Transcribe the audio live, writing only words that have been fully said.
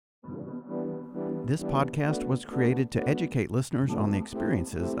This podcast was created to educate listeners on the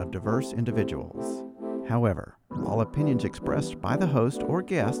experiences of diverse individuals. However, all opinions expressed by the host or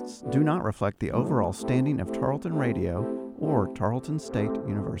guests do not reflect the overall standing of Tarleton Radio or Tarleton State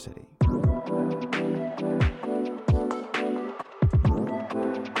University.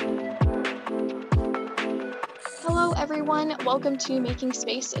 Hello everyone, welcome to Making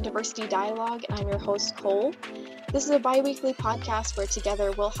Space, a Diversity Dialogue. I'm your host, Cole. This is a bi-weekly podcast where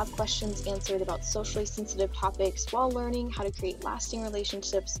together we'll have questions answered about socially sensitive topics while learning how to create lasting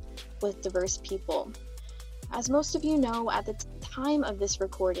relationships with diverse people. As most of you know, at the time of this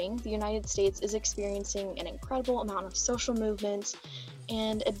recording, the United States is experiencing an incredible amount of social movement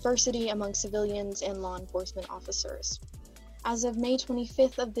and adversity among civilians and law enforcement officers. As of May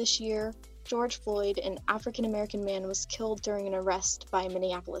 25th of this year, George Floyd, an African-American man, was killed during an arrest by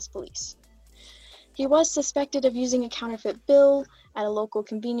Minneapolis police. He was suspected of using a counterfeit bill at a local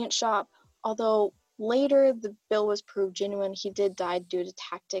convenience shop, although later the bill was proved genuine. He did die due to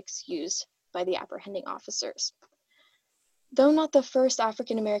tactics used by the apprehending officers. Though not the first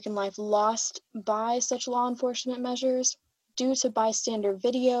African-American life lost by such law enforcement measures, due to bystander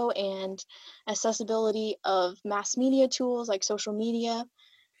video and accessibility of mass media tools like social media,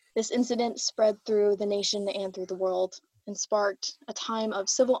 this incident spread through the nation and through the world and sparked a time of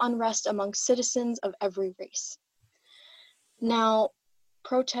civil unrest among citizens of every race. Now,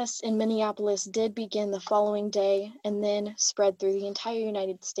 protests in Minneapolis did begin the following day and then spread through the entire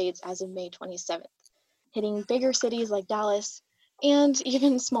United States as of May 27th, hitting bigger cities like Dallas and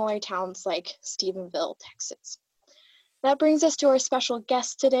even smaller towns like Stephenville, Texas. That brings us to our special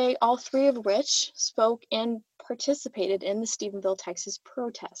guests today, all three of which spoke and participated in the Stephenville, Texas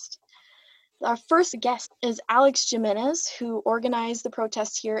protest. Our first guest is Alex Jimenez, who organized the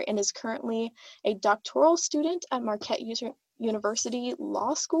protest here and is currently a doctoral student at Marquette University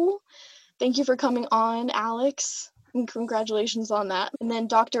Law School. Thank you for coming on, Alex, and congratulations on that. And then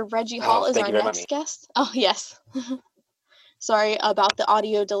Dr. Reggie Hall is our next guest. Oh, yes. Sorry about the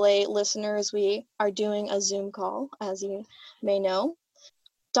audio delay, listeners. We are doing a Zoom call, as you may know.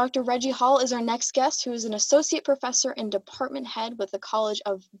 Dr. Reggie Hall is our next guest, who is an associate professor and department head with the College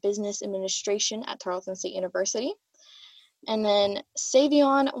of Business Administration at Tarleton State University. And then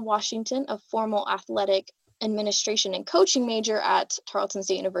Savion Washington, a formal athletic administration and coaching major at Tarleton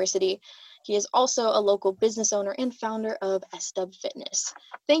State University. He is also a local business owner and founder of SW Fitness.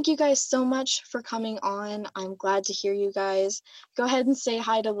 Thank you guys so much for coming on. I'm glad to hear you guys. Go ahead and say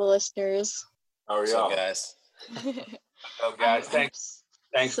hi to the listeners. How are y'all? What's up, guys?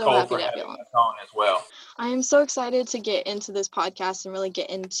 Thanks, so Cole, for having us on as well. I am so excited to get into this podcast and really get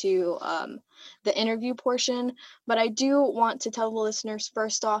into the interview portion. But I do want to tell the listeners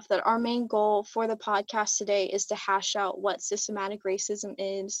first off that our main goal for the podcast today is to hash out what systematic racism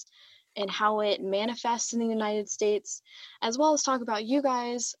is and how it manifests in the United States, as well as talk about you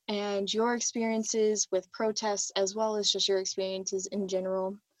guys and your experiences with protests, as well as just your experiences in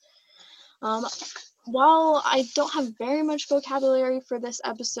general. While I don't have very much vocabulary for this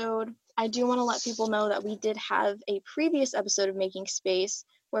episode, I do want to let people know that we did have a previous episode of Making Space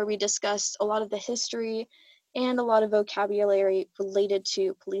where we discussed a lot of the history and a lot of vocabulary related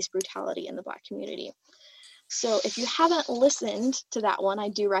to police brutality in the Black community. So if you haven't listened to that one, I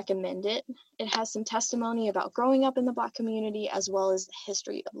do recommend it. It has some testimony about growing up in the Black community as well as the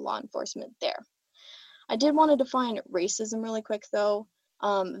history of law enforcement there. I did want to define racism really quick though,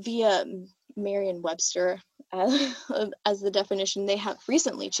 via Merriam-Webster as the definition they have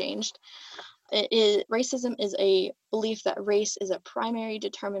recently changed. Racism is a belief that race is a primary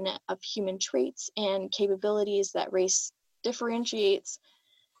determinant of human traits and capabilities, that race differentiates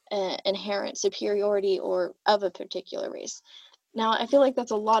inherent superiority or of a particular race. Now, I feel like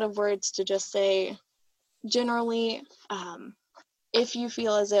that's a lot of words to just say generally. If you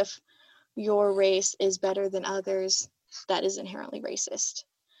feel as if your race is better than others, that is inherently racist.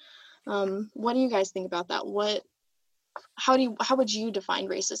 What do you guys think about that? How would you define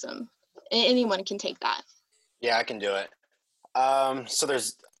racism? Anyone can take that. Yeah, I can do it. So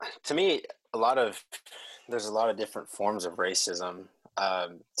there's a lot of different forms of racism.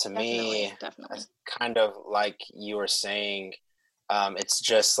 Definitely. Kind of like you were saying, it's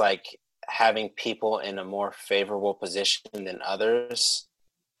just like having people in a more favorable position than others,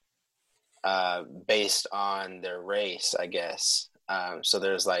 based on their race, I guess. So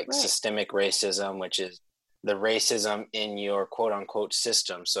there's like systemic racism, which is the racism in your quote unquote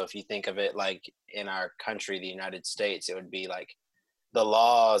system. So if you think of it like in our country, the United States, it would be like the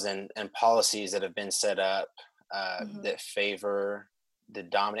laws and policies that have been set up that favor the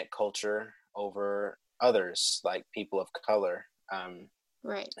dominant culture over others, like people of color.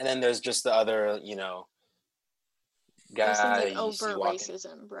 Right. And then there's just the other, guy like you see overt walking.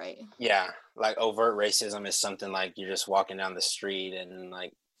 racism, right? Yeah, like overt racism is something like you're just walking down the street and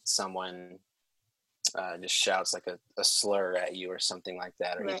like someone just shouts like a slur at you or something like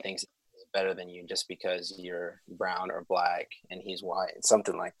that, or he thinks he's better than you just because you're brown or black and he's white,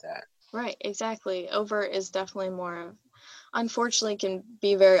 something like that. Right, exactly. Overt is definitely more, unfortunately, can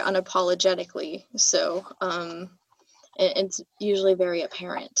be very unapologetically so. It's usually very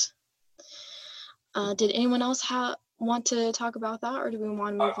apparent. Did anyone else want to talk about that, or do we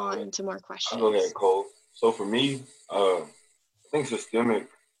want to move on to more questions? I'll go ahead, Cole. So for me, I think systematic,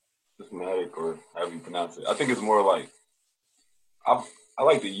 or however you pronounce it, I think it's more like, I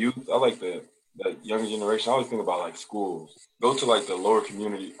like the youth. I like the younger generation. I always think about like schools. Go to like the lower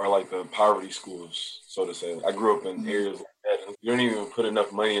community or like the poverty schools, so to say. I grew up in areas like that. And you don't even put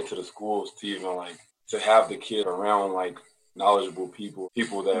enough money into the schools to even like to have the kid around like knowledgeable people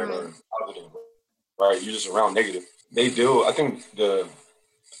that are positive, right? You're just around negative. They do. I think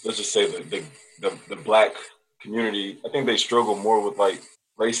let's just say the black community, I think they struggle more with like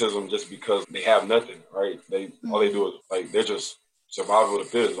racism just because they have nothing, right? All they do is like, they're just survival of the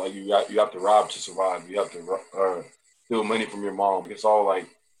fittest. Like you have to rob to survive. You have to steal money from your mom. It's all like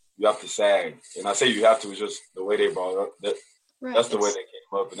you have to sag. And I say you have to, it's just the way they brought up. That's the way they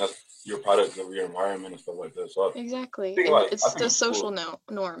came up, and that's your product of your environment and stuff like that. So exactly, it's the social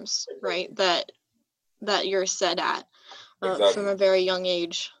norms, right? That you're set at from a very young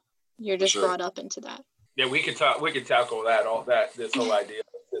age. You're just brought up into that. Yeah, we could tackle this whole idea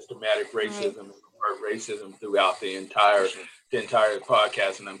of systematic racism and overt racism throughout the entire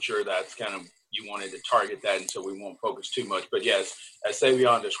podcast, and I'm sure that's kind of, you wanted to target that, and so we won't focus too much. But yes, as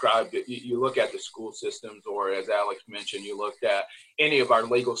Savion described it, you look at the school systems, or as Alex mentioned, you looked at any of our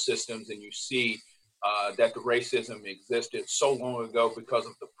legal systems, and you see that the racism existed so long ago because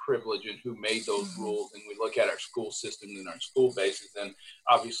of the privilege and who made those rules. And we look at our school systems and our school bases, and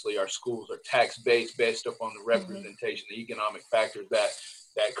obviously our schools are tax-based, based upon the representation, the economic factors that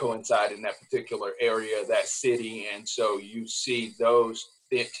coincide in that particular area, that city. And so you see those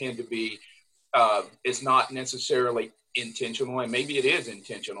that tend to be, it's not necessarily intentional, and maybe it is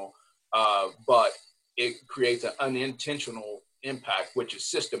intentional, but it creates an unintentional impact, which is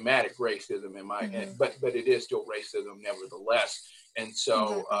systematic racism in my end, but it is still racism nevertheless. And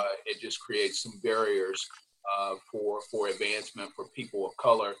so it just creates some barriers for advancement for people of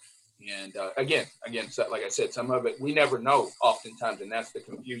color. And again, so, like I said, some of it we never know oftentimes, and that's the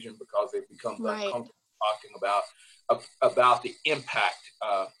confusion, because it becomes uncomfortable talking about the impact.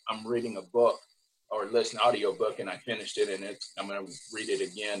 I'm reading a book, or listen audio book, and I finished it, and I'm going to read it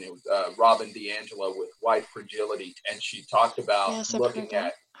again. It was Robin DiAngelo with White Fragility, and she talked about looking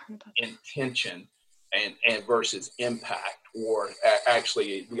at intention and versus impact, or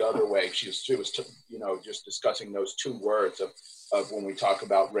actually the other way. She was just discussing those two words of when we talk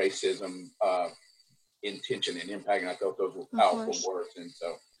about racism, intention and impact, and I thought those were powerful words. And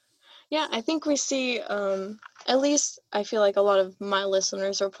so yeah, I think we see, at least I feel like a lot of my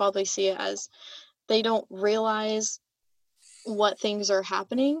listeners will probably see it as they don't realize what things are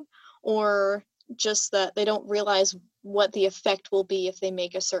happening, or just that they don't realize what the effect will be if they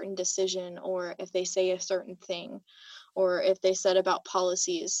make a certain decision, or if they say a certain thing, or if they set about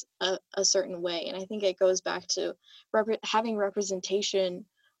policies a certain way. And I think it goes back to having representation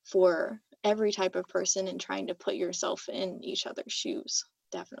for every type of person and trying to put yourself in each other's shoes.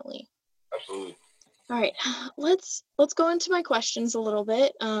 Definitely. Absolutely. All right, let's go into my questions a little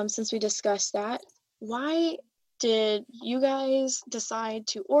bit, since we discussed that. Why did you guys decide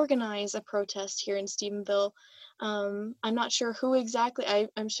to organize a protest here in Stephenville? I'm not sure who exactly.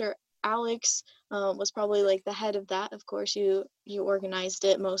 I'm sure Alex was probably like the head of that. Of course, you organized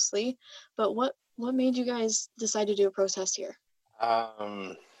it mostly. But what made you guys decide to do a protest here?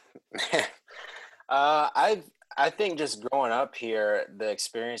 I think just growing up here, the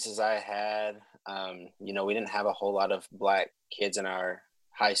experiences I had, we didn't have a whole lot of Black kids in our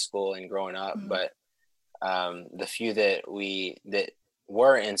high school and growing up, but the few that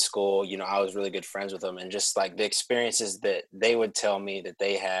were in school, I was really good friends with them, and just like the experiences that they would tell me that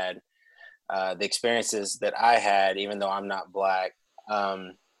they had, the experiences that I had, even though I'm not Black,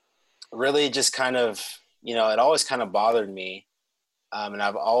 really just kind of, it always kind of bothered me. And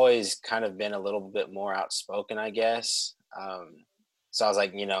I've always kind of been a little bit more outspoken, I guess. So I was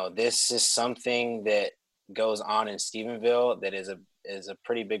like, this is something that goes on in Stephenville that is a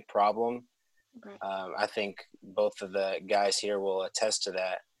pretty big problem. Right. I think both of the guys here will attest to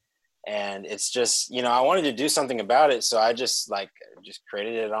that. And it's just, I wanted to do something about it. So I just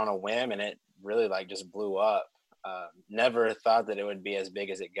created it on a whim, and it really just blew up. Never thought that it would be as big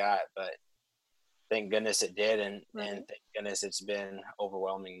as it got, but thank goodness it did, and thank goodness it's been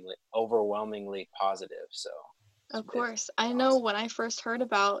overwhelmingly positive. So of course, I know when I first heard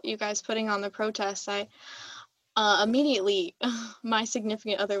about you guys putting on the protests, I immediately my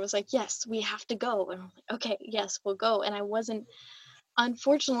significant other was like, yes, we have to go, and I'm like, okay, yes, we'll go. And I wasn't,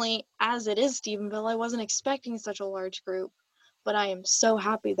 unfortunately, as it is Stephenville, I wasn't expecting such a large group, but I am so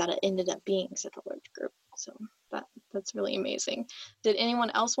happy that it ended up being such a large group. So that's really amazing. Did anyone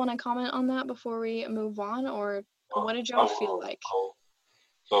else want to comment on that before we move on, or what did y'all feel like?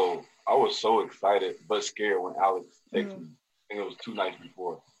 So I was so excited but scared when Alex texted me. I think it was 2 nights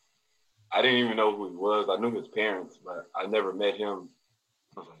before. I didn't even know who he was. I knew his parents, but I never met him.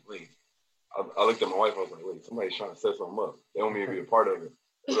 I was like, wait. I looked at my wife. I was like, wait, somebody's trying to set something up. They want me to be a part of it.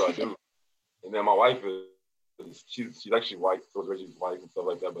 What do I do? And then my wife she's actually white, so it's Reggie's wife and stuff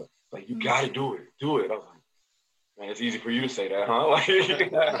like that. But like, you got to do it. Do it. I was like, man, it's easy for you to say that, huh? Like,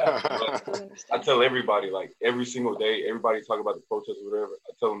 I tell everybody, like, every single day, everybody talk about the protest or whatever.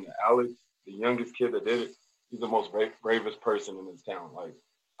 I tell them that Alex, the youngest kid that did it, he's the most bravest person in this town. Like,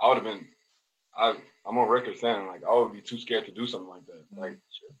 I would have been, I'm on record saying, like, I would be too scared to do something like that. Like,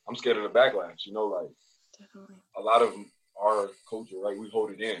 I'm scared of the backlash, you know, like, definitely. A lot of our culture, right, we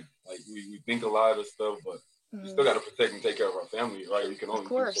hold it in. Like, we think a lot of stuff, but we still got to protect and take care of our family, right? We can only do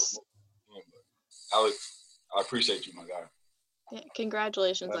so much. But Alex, I appreciate you, my guy. Yeah,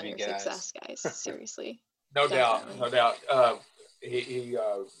 congratulations on your success, guys. Seriously. No doubt. He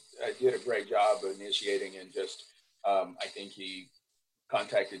did a great job initiating, and just I think he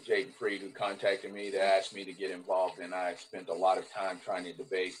contacted Jaden Freed, who contacted me to ask me to get involved, and I spent a lot of time trying to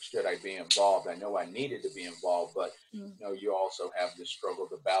debate, should I be involved? I know I needed to be involved, but you know, you also have this struggle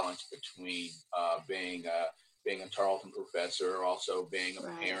to balance between being a Tarleton professor, also being a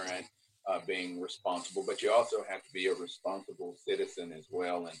parent, being responsible, but you also have to be a responsible citizen as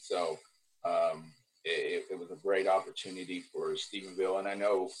well. And so it was a great opportunity for Stephenville, and I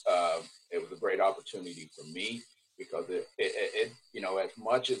know it was a great opportunity for me, because it you know, as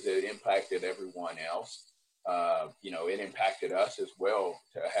much as it impacted everyone else, you know, it impacted us as well,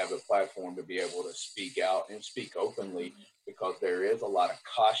 to have a platform to be able to speak out and speak openly, because there is a lot of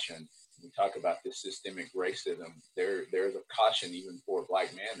caution. We talk about this systemic racism. There's a caution even for a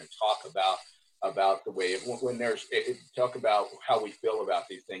Black man to talk about the way when there's talk about how we feel about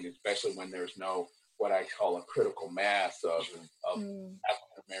these things, especially when there's no, what I call, a critical mass of African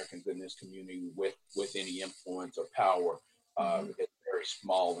Americans in this community with any influence or power. It's very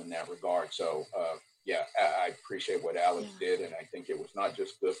small in that regard. So yeah, I appreciate what Alex did, and I think it was not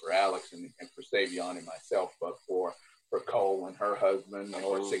just good for Alex and for Savion and myself, but for Cole and her husband,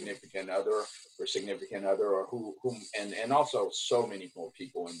 or significant other, or who and also so many more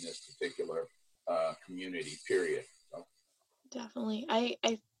people in this particular community, period. So. Definitely.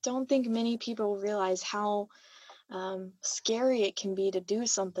 I don't think many people realize how scary it can be to do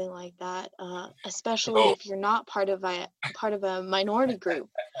something like that, especially if you're not part of a minority group.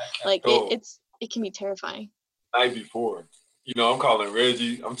 Like it can be terrifying. Night before, you know, I'm calling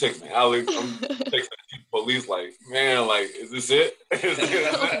Reggie, I'm texting Alex, I'm texting the police, like, man, like, is this it?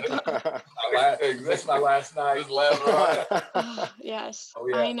 That's my last night. This last ride. Yes, oh,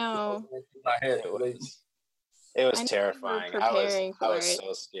 yeah. I know. It was terrifying. I was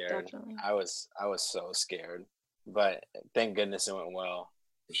so scared. Definitely. I was so scared, but thank goodness it went well.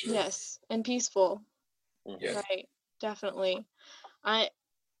 For sure. Yes, and peaceful. Yes. Right, definitely.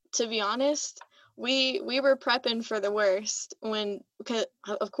 To be honest, we were prepping for the worst, because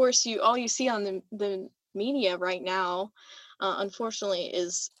of course all you see on the media right now, unfortunately,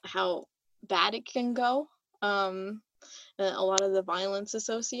 is how bad it can go. A lot of the violence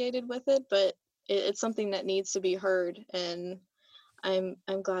associated with it, but it's something that needs to be heard, and I'm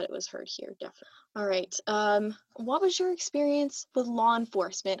glad it was heard here, definitely. All right. What was your experience with law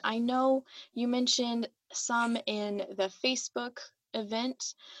enforcement? I know you mentioned some in the Facebook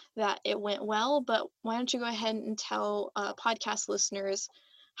event that it went well, but why don't you go ahead and tell podcast listeners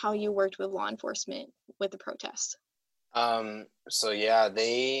how you worked with law enforcement with the protest? So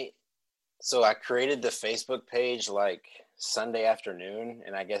I created the Facebook page like Sunday afternoon,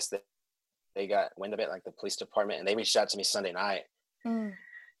 and I guess they got wind of it, like the police department, and they reached out to me Sunday night.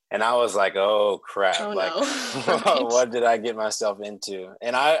 And I was like, oh crap, no. What did I get myself into?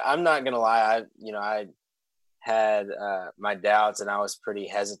 And I'm not gonna lie, I had my doubts, and I was pretty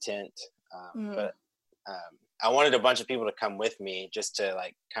hesitant, but I wanted a bunch of people to come with me just to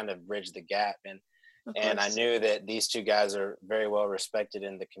like kind of bridge the gap, and I knew that these two guys are very well respected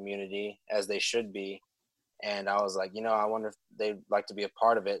in the community, as they should be, and I was like, I wonder if they'd like to be a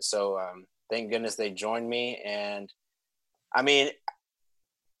part of it. So thank goodness they joined me. And I mean,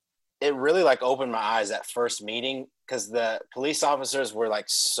 it really like opened my eyes that first meeting, because the police officers were like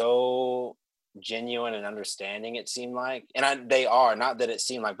so genuine and understanding, it seemed like. And they are, not that it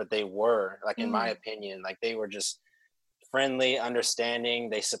seemed like, but they were, like, in my opinion, like they were just friendly, understanding.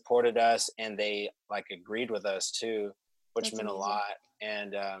 They supported us, and they like agreed with us too, which That's meant amazing. a lot.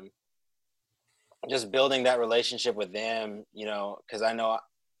 And just building that relationship with them, you know, because I know,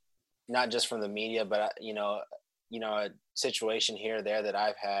 not just from the media, but you know, a situation here or there that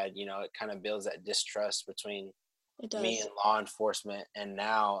I've had, you know, it kind of builds that distrust between me and law enforcement. And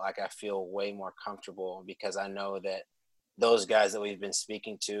now, like, I feel way more comfortable because I know that those guys that we've been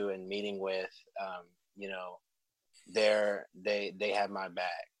speaking to and meeting with, you know, they have my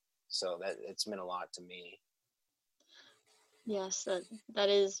back. So that it's meant a lot to me. Yes, that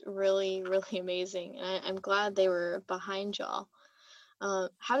is really, really amazing. And I'm glad they were behind y'all.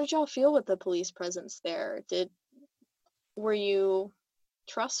 How did y'all feel with the police presence there? Were you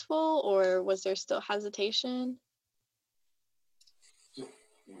trustful, or was there still hesitation?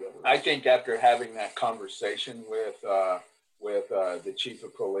 I think after having that conversation with the chief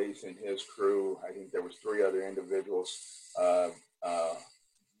of police and his crew, I think there was 3 other individuals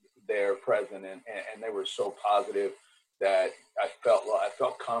there present, and they were so positive that I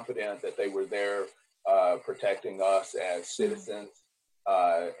felt confident that they were there protecting us as citizens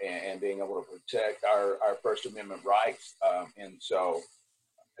and being able to protect our First Amendment rights, and so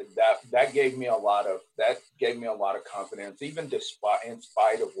that gave me a lot of confidence, even in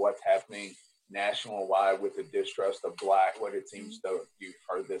spite of what's happening national-wide with the distrust of black. What it seems to, you've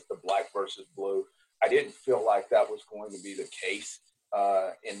heard this, the black versus blue. I didn't feel like that was going to be the case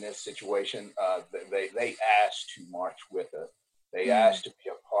in this situation. They asked to march with us. They asked to be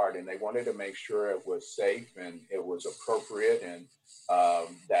a part, and they wanted to make sure it was safe and it was appropriate, and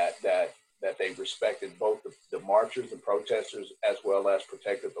that they respected both the marchers, the protesters, as well as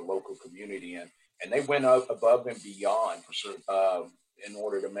protected the local community. And they went up above and beyond for sure, in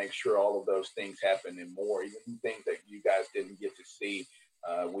order to make sure all of those things happen and more, even things that you guys didn't get to see.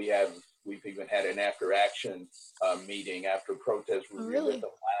 We've even had an after action meeting after protest review with the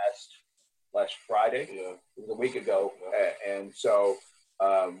last Friday, it was a week ago. And so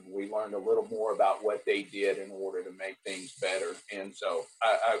we learned a little more about what they did in order to make things better. And so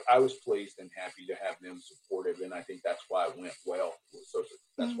I was pleased and happy to have them supportive. And I think that's why it went well.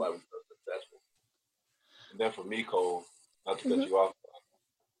 That's why it was so successful. And then for me, Cole, not to cut you off.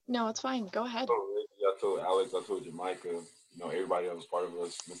 No, it's fine. Go ahead. I told Alex, I told Jamaica, you know, everybody that was part of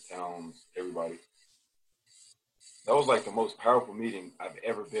us, Miss Towns, everybody. That was like the most powerful meeting I've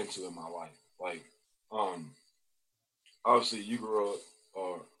ever been to in my life. Like, obviously you grew up,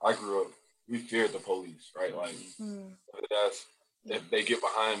 or I grew up, we feared the police, right? Like, if they get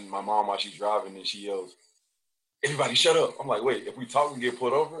behind my mom while she's driving and she yells, "Everybody shut up." I'm like, wait, if we talk and get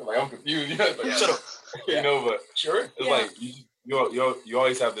pulled over? Like, I'm confused. You know, like, shut up. You know, but sure. It's like, you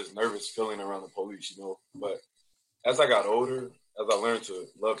always have this nervous feeling around the police, you know? But as I got older, as I learned to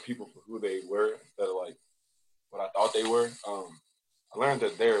love people for who they were instead of like what I thought they were, I learned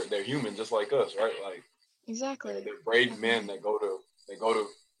that they're human just like us, right? Like, exactly. They're brave men that go to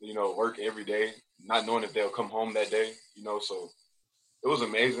you know, work every day, not knowing if they'll come home that day, you know. So it was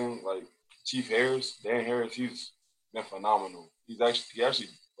amazing. Like, Chief Harris, Dan Harris, he's been phenomenal. He actually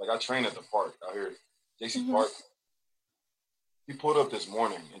like, I train at the park out here, JC Park. He pulled up this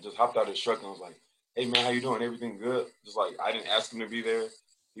morning and just hopped out his truck and was like, "Hey man, how you doing? Everything good?" Just like, I didn't ask him to be there.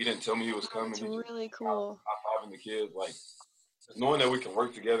 He didn't tell me he was coming. That's really cool. High-fiving the kids, like, knowing that we can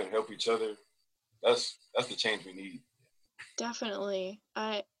work together and help each other. That's the change we need. Definitely.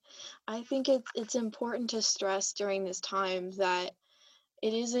 I think it's important to stress during this time that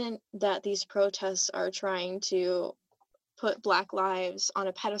it isn't that these protests are trying to put Black lives on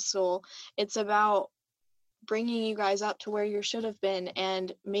a pedestal. It's about bringing you guys up to where you should have been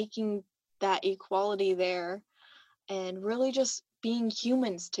and making that equality there, and really just being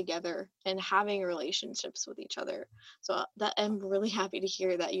humans together and having relationships with each other. So that, I'm really happy to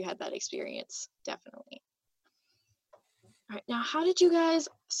hear that you had that experience. Definitely. All right, now how did you guys,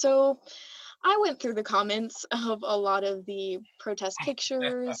 so I went through the comments of a lot of the protest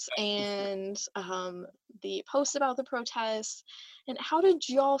pictures and the posts about the protests, and how did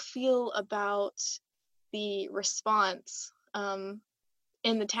y'all feel about the response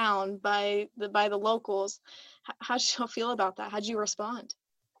in the town by the locals? How did y'all feel about that? How'd you respond?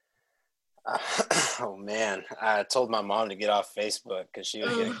 Oh man, I told my mom to get off Facebook because she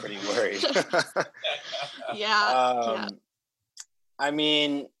was getting pretty worried. Yeah. I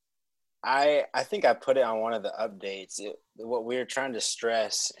mean, I think I put it on one of the updates. what we're trying to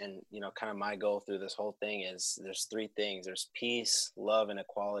stress, and kind of my goal through this whole thing is there's three things: there's peace, love, and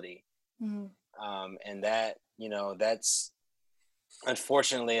equality. And that that's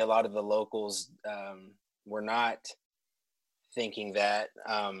unfortunately a lot of the locals were not thinking that,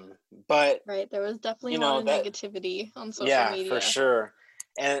 but right, there was definitely a lot of negativity on social media. For sure.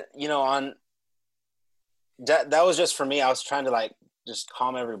 And on that was just for me. I was trying to like just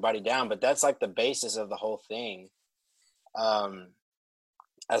calm everybody down, but that's like the basis of the whole thing.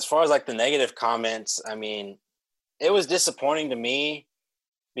 As far as like the negative comments, I mean, it was disappointing to me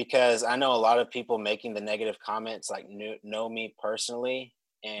because I know a lot of people making the negative comments like know me personally,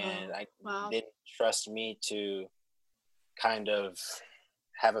 and didn't trust me to kind of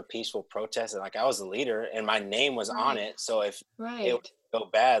have a peaceful protest. And like I was the leader and my name was on it, so if it would go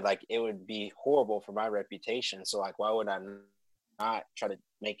bad, like it would be horrible for my reputation. So like why would I not try to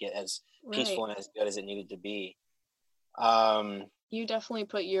make it as peaceful and as good as it needed to be? You definitely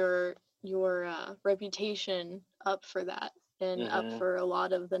put your reputation up for that, and up for a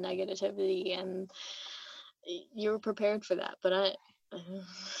lot of the negativity, and you were prepared for that. But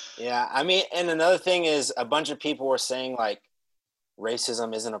yeah, I mean, and another thing is a bunch of people were saying like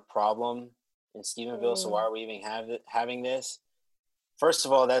racism isn't a problem in Stephenville, so why are we even having this? First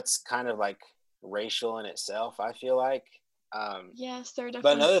of all, that's kind of like racial in itself, I feel like. Yes, there are definitely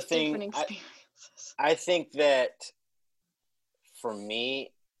but another different thing, experiences. I think that for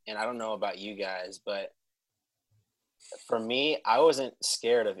me, and I don't know about you guys, but for me, I wasn't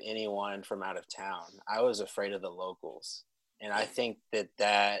scared of anyone from out of town. I was afraid of the locals. And I think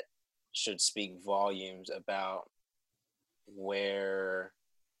that should speak volumes about where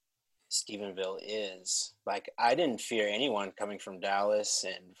Stephenville is. Like, I didn't fear anyone coming from Dallas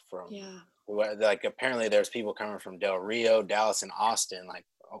and from, like, apparently there's people coming from Del Rio, Dallas, and Austin, like,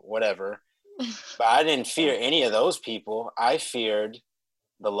 whatever. But I didn't fear any of those people. I feared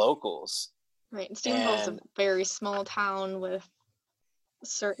the locals. Right. And Stephenville's a very small town with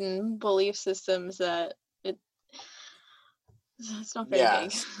certain belief systems that it's not very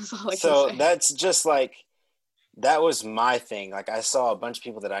big. That's all I so can say. That's just like, that was my thing. Like, I saw a bunch of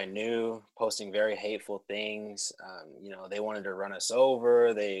people that I knew posting very hateful things. They wanted to run us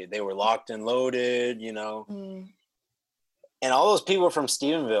over. They were locked and loaded, And all those people from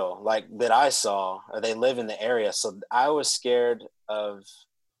Stephenville, like, that I saw, or they live in the area. So I was scared of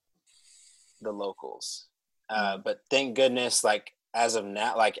the locals. But thank goodness, like, as of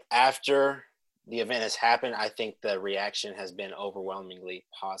now, like, after the event has happened, I think the reaction has been overwhelmingly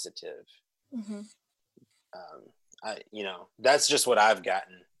positive. That's just what I've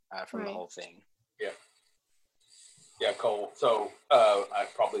gotten from the whole thing. Yeah, Cole. So I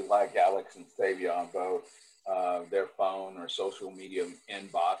probably like Alex and Savia on both. Their phone or social media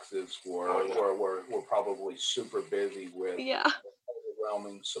inboxes were probably super busy with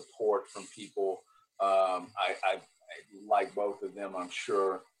overwhelming support from people. I like both of them, I'm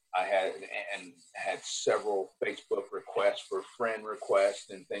sure. I had several Facebook requests for friend requests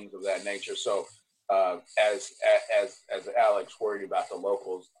and things of that nature. So as Alex worried about the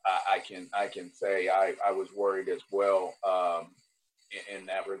locals, I can say I was worried as well in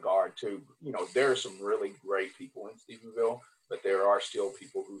that regard too. There are some really great people in Stephenville, but there are still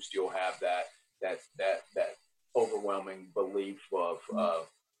people who still have that overwhelming belief of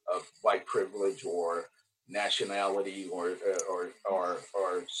white privilege or nationality or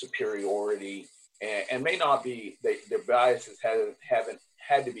superiority, and may not be. Their biases haven't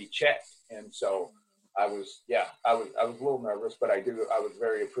had to be checked, and so I was a little nervous, but I was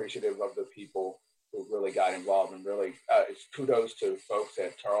very appreciative of the people who really got involved, and really kudos to folks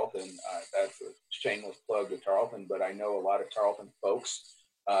at Tarleton. That's a shameless plug to Tarleton, but I know a lot of Tarleton folks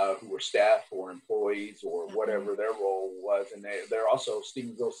who were staff or employees or whatever their role was, and they're also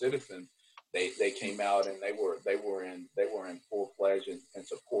Stephenville citizens. They came out and they were in full fledged and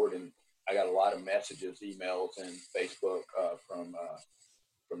support, and I got a lot of messages, emails, and Facebook from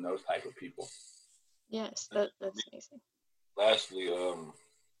those type of people. Yes, that's amazing. Lastly,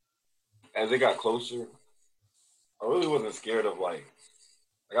 as it got closer, I really wasn't scared of like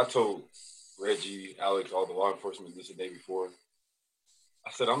I told Reggie, Alex, all the law enforcement this the day before.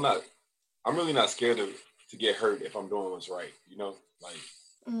 I said I'm really not scared to get hurt if I'm doing what's right.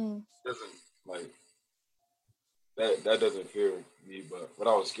 Doesn't like that doesn't fear me. But what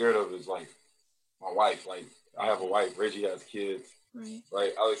I was scared of is like my wife. Like, I have a wife. Reggie has kids.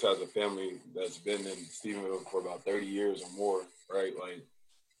 Right. Alex has a family that's been in Stephenville for about 30 years or more. Right. Like,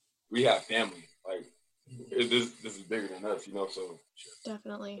 we have family. Like, this is bigger than us, So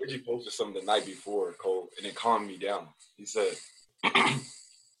definitely. Reggie posted something the night before, Cole, and it calmed me down. He said,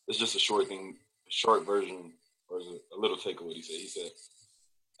 "It's just a short version or is it a little take of what he said? He said,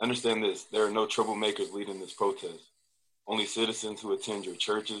 "Understand this, there are no troublemakers leading this protest. Only citizens who attend your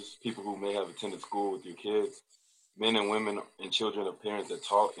churches, people who may have attended school with your kids, men and women and children of parents that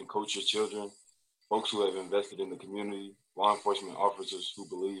taught and coach your children, folks who have invested in the community, law enforcement officers who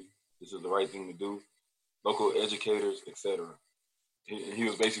believe this is the right thing to do, local educators, etc." He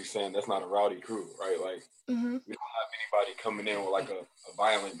was basically saying that's not a rowdy crew, right? Like, we don't have anybody coming in with like a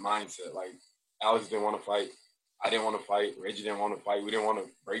violent mindset. Like, Alex didn't want to fight. I didn't want to fight. Reggie didn't want to fight. We didn't want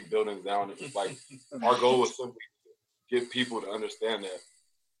to break buildings down. It was like, our goal was simply to get people to understand that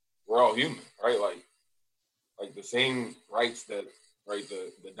we're all human, right? Like the same rights that, right,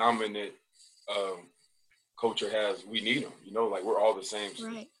 the dominant culture has, we need them, you know, like we're all the same. So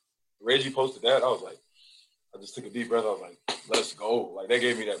Right. Reggie posted that. I was like, I just took a deep breath. I was like, let's go. Like, they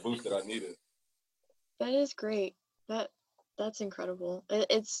gave me that boost that I needed. That is great. That's incredible.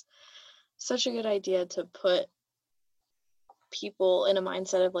 It's such a good idea to put people in a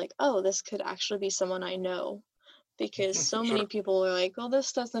mindset of like, oh, this could actually be someone I know, because so many people are like, well,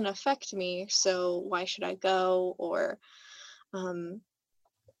 this doesn't affect me, so why should I go? Or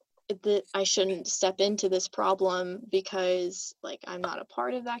I shouldn't step into this problem because like I'm not a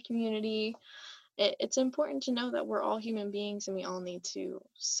part of that community. It's important to know that we're all human beings and we all need to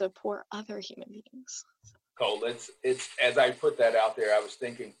support other human beings. Cole, it's as I put that out there, I was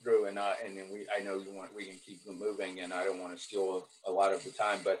thinking through, and then I know we can keep moving, and I don't want to steal a lot of the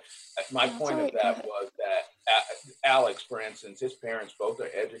time, but my point of that was that Alex, for instance, his parents both are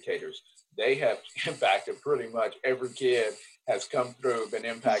educators. They have impacted pretty much every kid has come through, been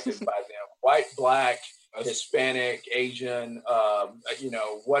impacted by them, white, black, Hispanic, Asian,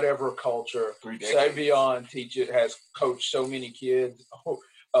 whatever culture. Savion has coached so many kids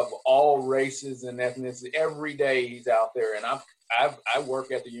of all races and ethnicities. Every day he's out there, and I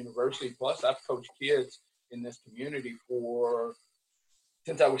work at the university. Plus, I've coached kids in this community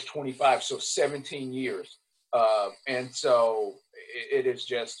since I was 25, so 17 years. And so it is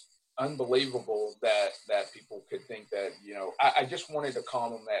just unbelievable that people could think that, you know, I just wanted to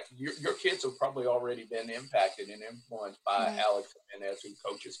call them that your kids have probably already been impacted and influenced by Alex Jimenez, who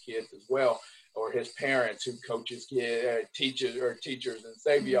coaches kids as well, or his parents who coaches kids, teachers and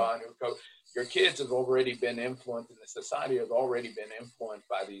Savion who coach. Your kids have already been influenced, and the society has already been influenced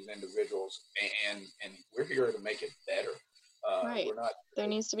by these individuals, and we're here to make it better. Right. We're not. There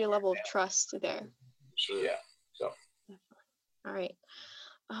needs to be a level of trust there. Sure. Yeah. So. All right.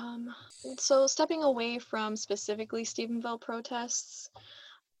 So stepping away from specifically Stephenville protests,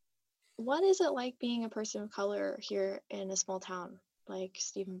 what is it like being a person of color here in a small town like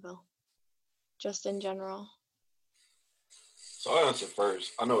Stephenville, just in general? So I'll answer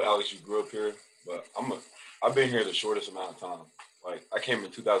first. I know, Alex, you grew up here, but I've been here the shortest amount of time. Like, I came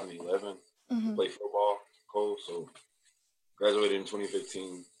in 2011 to play football, Cole, so graduated in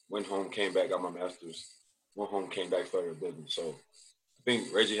 2015, went home, came back, got my master's, went home, came back, started a business. So I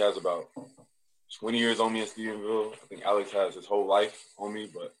think Reggie has about 20 years on me in Stephenville. I think Alex has his whole life on me.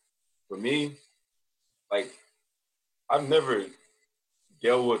 But for me, like, I've never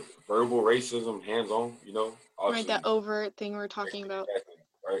dealt with verbal racism hands-on, you know? Obviously, right, that overt thing we're talking about.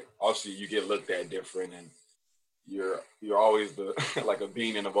 Right? Obviously, you get looked at different, and you're always like a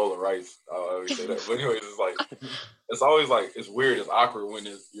bean in a bowl of rice. I always say that. But anyways, it's always like, it's weird, it's awkward when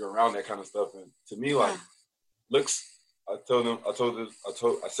you're around that kind of stuff. And to me, like, looks, I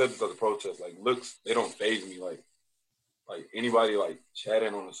said this at the protest, like, looks, they don't faze me. Like anybody like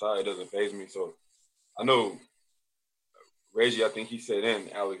chatting on the side doesn't faze me. So I know Reggie, I think he said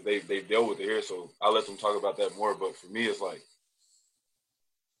Alex, they've dealt with it here, so I'll let them talk about that more. But for me, it's like,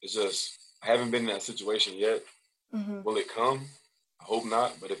 it's just, I haven't been in that situation yet. Will it come? I hope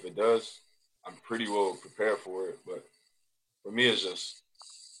not. But if it does, I'm pretty well prepared for it. But for me, it's just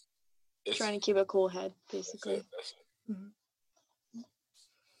trying to keep a cool head, basically. That's it.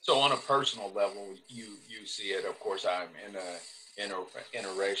 So on a personal level, you see it. Of course, I'm in a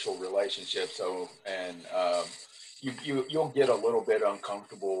interracial relationship. So you'll get a little bit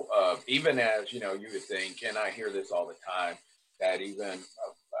uncomfortable, even as, you know, you would think, and I hear this all the time, that even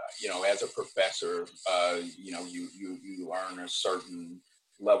as a professor, you earn a certain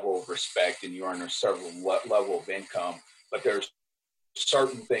level of respect and you earn a certain level of income, but there's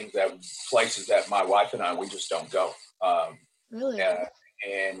certain places that my wife and I, we just don't go. Really?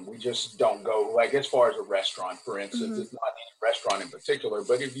 And we just don't go, like, as far as a restaurant, for instance. It's not any restaurant in particular,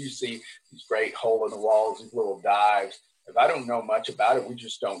 but if you see these great hole in the walls, these little dives, if I don't know much about it, we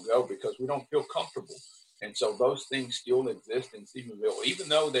just don't go because we don't feel comfortable. And so those things still exist in Stephenville, even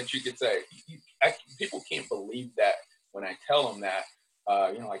though that you could say, people can't believe that when I tell them that,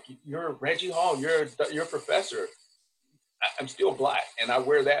 Like you're Reggie Hall, you're a professor. I'm still black, and I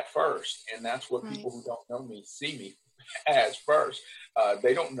wear that first, and that's what people who don't know me see me as first.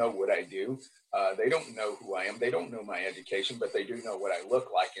 They don't know what I do. They don't know who I am. They don't know my education, but they do know what I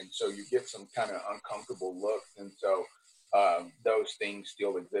look like, and so you get some kind of uncomfortable looks, and so those things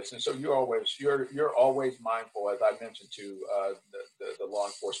still exist. And so you're always mindful, as I mentioned to the law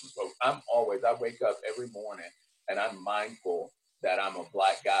enforcement folks. I wake up every morning, and I'm mindful that I'm a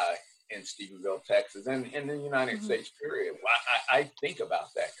black guy in Stephenville, Texas, and in the United States, period. I think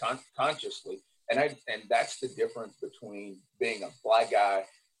about that consciously, and that's the difference between being a black guy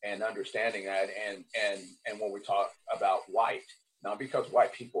and understanding that, and when we talk about white, not because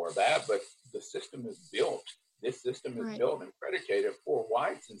white people are bad, but the system is built. This system is built and predicated for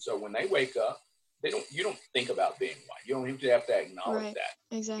whites, and so when they wake up, you don't think about being white. You don't even have to acknowledge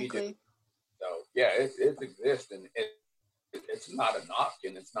that. Exactly. So yeah, it exists, and it's not a knock,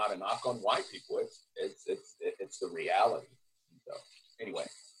 and it's not a knock on white people. It's the reality. So anyway,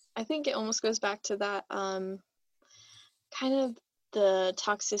 I think it almost goes back to that kind of the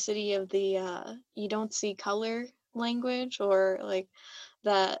toxicity of the you don't see color language, or like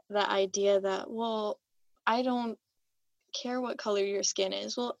the idea that, well, I don't care what color your skin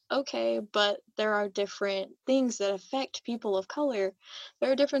is. Well, okay, but there are different things that affect people of color.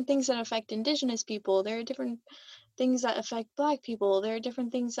 There are different things that affect indigenous people. There are different things that affect black people. There are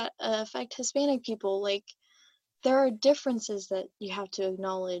different things that affect Hispanic people. Like, there are differences that you have to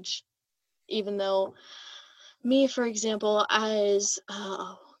acknowledge, even though me, for example, as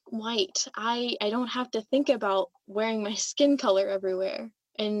white, I don't have to think about wearing my skin color everywhere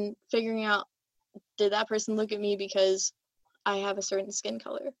and figuring out, did that person look at me because I have a certain skin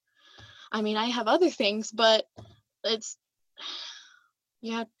color? I mean, I have other things, but it's,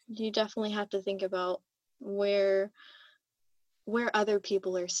 you definitely have to think about where other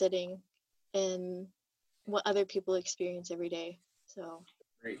people are sitting and what other people experience every day. So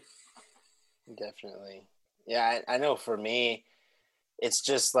great. Definitely. Yeah, I know for me, it's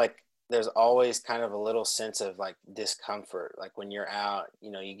just like there's always kind of a little sense of like discomfort. Like when you're out,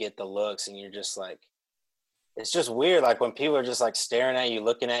 you get the looks and you're just like, it's just weird. Like when people are just like staring at you,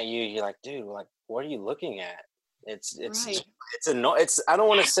 looking at you, you're like, dude, like, what are you looking at? It's annoying. I don't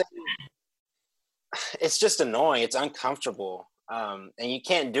want to say, it's just annoying. It's uncomfortable. And you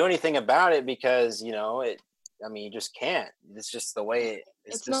can't do anything about it because, you just can't. It's just the way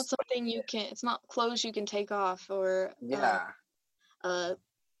it's not something you can, it's not clothes you can take off, or a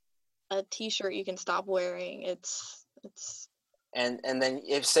t-shirt you can stop wearing. It's and then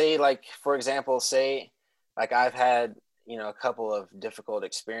if, say, like, for example, say like I've had, a couple of difficult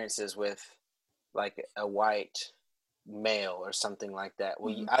experiences with like a white male or something like that.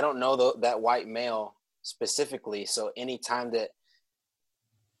 Well, I don't know that white male specifically. So anytime that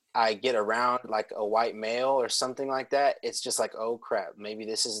I get around like a white male or something like that, it's just like, oh crap, maybe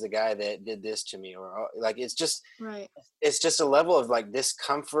this is the guy that did this to me, or like, it's just a level of like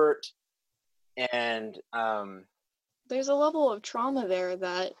discomfort, and there's a level of trauma there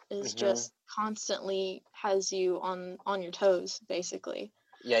that is just constantly has you on your toes, basically.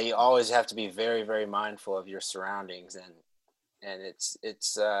 Yeah, you always have to be very, very mindful of your surroundings, and it's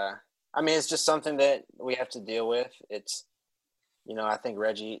I mean, it's just something that we have to deal with. It's, I think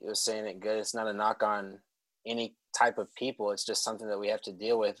Reggie was saying it good. It's not a knock on any type of people. It's just something that we have to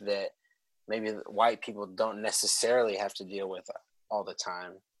deal with that maybe white people don't necessarily have to deal with all the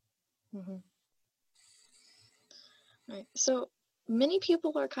time. Right. So many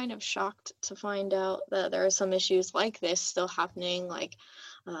people are kind of shocked to find out that there are some issues like this still happening, like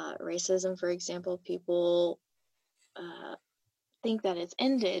racism, for example. People think that it's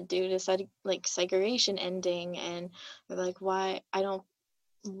ended due to segregation ending, and they're like, why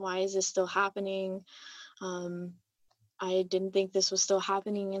is this still happening? I didn't think this was still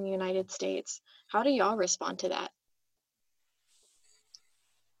happening in the United States. How do y'all respond to that?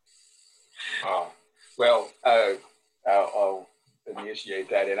 Well, I'll initiate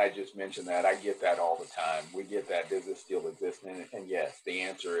that, and I just mentioned that. I get that all the time. We get that. Does it still exist? And yes, the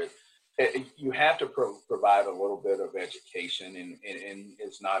answer is, you have to provide a little bit of education, and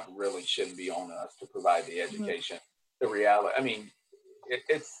it's not really, shouldn't be on us to provide the education. The reality, I mean,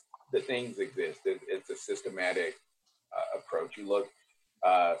 it's the things exist. It's a systematic approach. You look,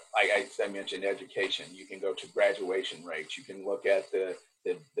 like I mentioned, education. You can go to graduation rates. You can look at the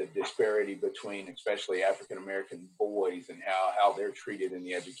disparity between, especially African American boys, and how they're treated in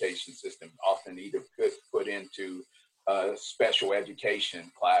the education system. Often either put into special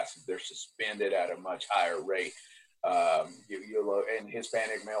education classes. They're suspended at a much higher rate. You look, and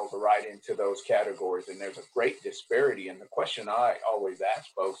Hispanic males are right into those categories, and there's a great disparity. And the question I always ask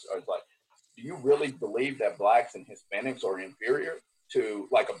folks is like, do you really believe that blacks and Hispanics are inferior to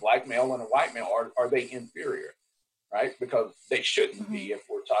like a black male and a white male? Are they inferior? Right? Because they shouldn't be if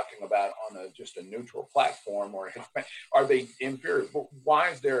we're talking about on just a neutral platform, or are they inferior? But why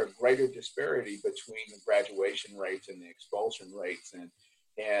is there a greater disparity between the graduation rates and the expulsion rates and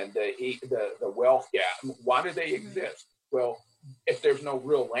the wealth gap? Why do they exist? Well, if there's no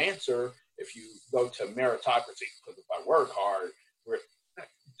real answer, if you go to meritocracy, because if I work hard,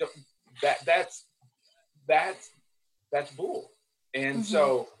 that's bull. And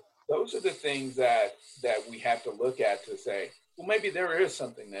so those are the things that we have to look at to say, well, maybe there is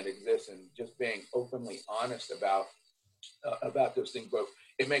something that exists, and just being openly honest about those things. But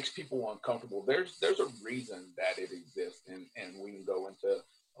it makes people uncomfortable. There's a reason that it exists, and we can go into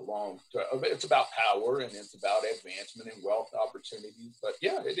it's about power, and it's about advancement and wealth opportunities. But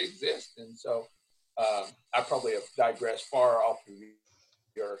yeah, it exists. And so I probably have digressed far off of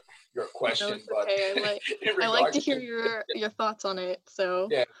your question, no, okay. but I like to hear your thoughts on it. So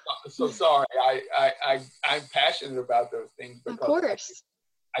yeah, so sorry. I'm passionate about those things because of course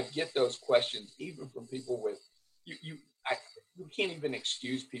I get those questions even from people with you can't even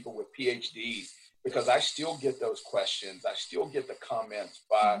excuse people with PhDs, because I still get those questions. I still get the comments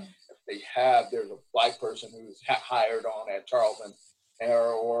by if there's a black person who's hired on at Tarleton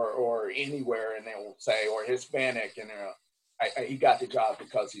or anywhere, and they will say, or Hispanic, and he got the job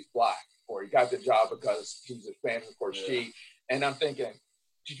because he's black, or he got the job because he's Hispanic, or she. And I'm thinking,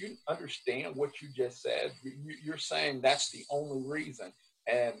 did you understand what you just said? You're saying that's the only reason.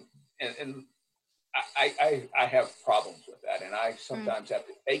 And I have problems with that. And I sometimes have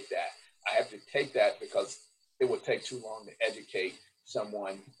to take that. I have to take that because it would take too long to educate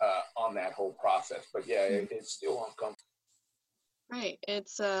someone on that whole process. But yeah, it's still uncomfortable. Right.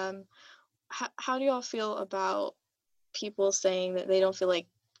 It's how do y'all feel about people saying that they don't feel like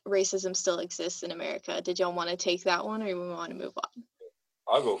racism still exists in America? Did y'all want to take that one, or do we want to move on?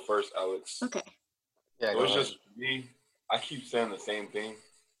 I'll go first, Alex. Okay. Yeah, so it's just me. I keep saying the same thing.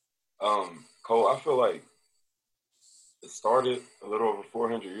 Cole, I feel like it started a little over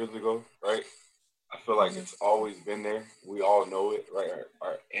 400 years ago, right? I feel like it's always been there. We all know it, right?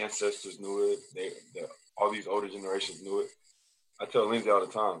 Our ancestors knew it. All these older generations knew it. I tell Lindsay all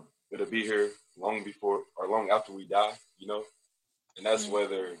the time, it'll be here long before or long after we die, you know? And that's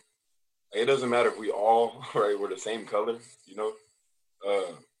whether, it doesn't matter if we all, right, we're the same color, you know?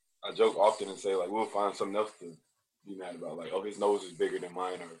 I joke often and say, like, we'll find something else to be mad about. Like, oh, his nose is bigger than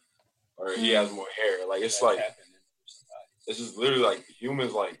mine, or he has more hair. Like, it's like, it's just literally like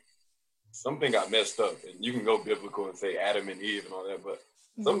humans, like, something got messed up. And you can go biblical and say Adam and Eve and all that, but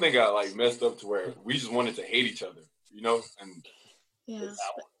something got, like, messed up to where we just wanted to hate each other, you know? And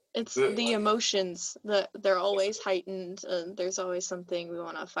it's the emotions that they're always heightened. There's always something we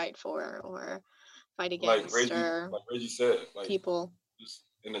want to fight for or fight against, like Reggie said, like people just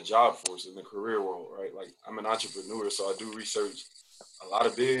in the job force, in the career world, right? Like, I'm an entrepreneur, so I do research a lot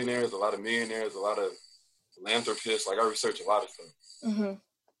of billionaires, a lot of millionaires, a lot of philanthropists. Like, I research a lot of stuff. I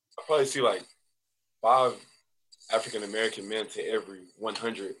probably see like 5 African American men to every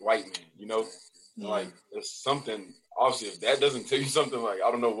 100 white men, you know? Like, there's something, obviously, if that doesn't tell you something, like, I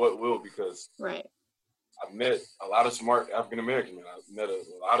don't know what will, because I've met a lot of smart African American men. I've met a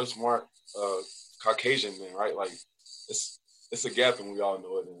lot of smart Caucasian men, right? Like, it's a gap, and we all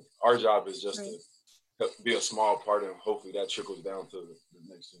know it. And our job is just to be a small part, and hopefully that trickles down to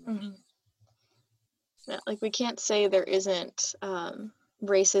the next generation. Yeah, like, we can't say there isn't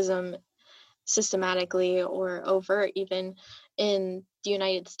racism systematically or overt, even in the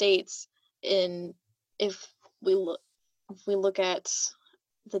United States. If we look at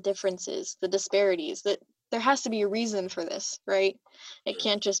the differences, the disparities, that there has to be a reason for this, right? It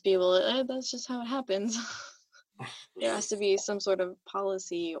can't just be, well, that's just how it happens. There has to be some sort of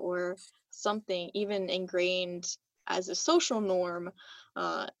policy or something, even ingrained as a social norm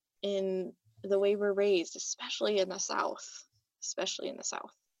in the way we're raised, especially in the South. So,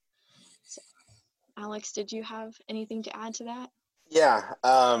 Alex, did you have anything to add to that? Yeah.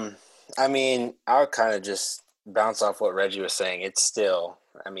 I mean, I'll kind of just bounce off what Reggie was saying. It's still,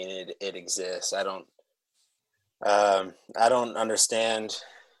 I mean, it exists. I don't understand,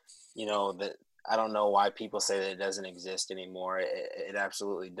 you know, that. I don't know why people say that it doesn't exist anymore. It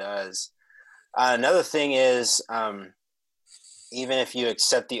absolutely does. Another thing is, even if you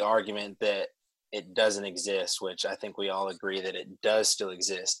accept the argument that it doesn't exist, which I think we all agree that it does still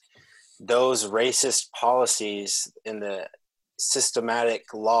exist, those racist policies in the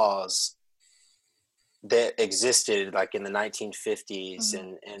systematic laws that existed like in the 1950s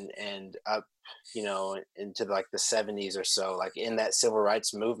and up, you know, into like the 70s or so, like in that civil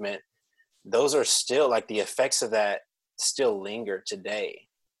rights movement, those are still like the effects of that still linger today.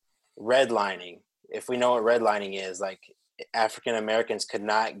 Redlining, if we know what redlining is, like African Americans could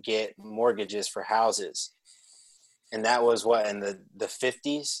not get mortgages for houses, and that was what, in the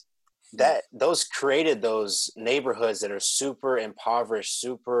 50s, that those created those neighborhoods that are super impoverished,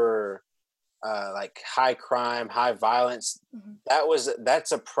 super like high crime, high violence.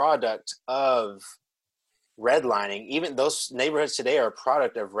 That's a product of redlining. Even those neighborhoods today are a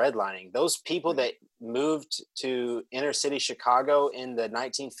product of redlining. Those people that moved to inner city Chicago in the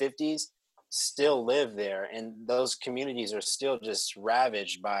 1950s still live there, and those communities are still just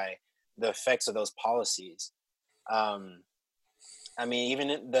ravaged by the effects of those policies. I mean,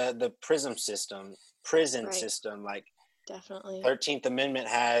 even the prison system, like definitely 13th Amendment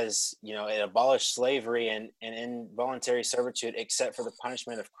has, you know, it abolished slavery and involuntary servitude except for the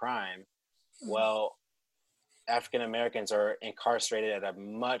punishment of crime. Well, African Americans are incarcerated at a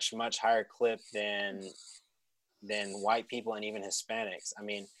much, much higher clip than white people and even Hispanics. I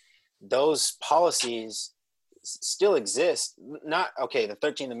mean, those policies still exist. Not okay, the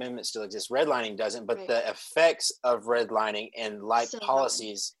 13th Amendment still exists. Redlining doesn't, but the effects of redlining and like still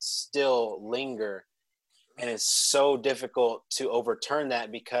policies still linger. And it's so difficult to overturn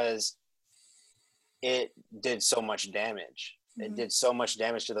that because it did so much damage. It did so much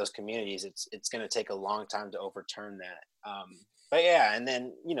damage to those communities. It's going to take a long time to overturn that. But yeah, and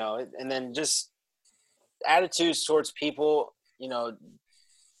then, you know, and then just attitudes towards people, you know,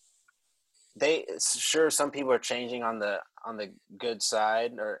 some people are changing on the good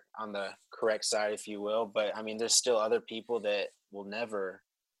side or on the correct side, if you will. But I mean, there's still other people that will never,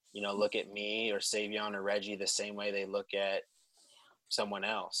 you know, look at me or Savion or Reggie the same way they look at someone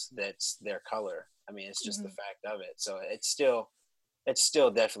else that's their color. I mean, it's just the fact of it. So it's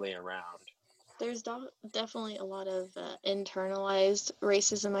still definitely around. There's definitely a lot of internalized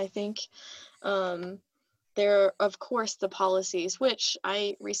racism, I think. There are, of course, the policies, which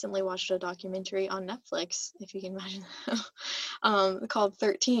I recently watched a documentary on Netflix, if you can imagine that, called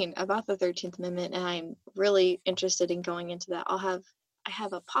 13, about the 13th Amendment, and I'm really interested in going into that. I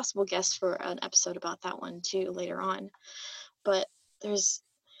have a possible guest for an episode about that one too later on. But there's,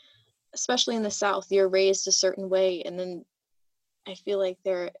 especially in the South, you're raised a certain way, and then I feel like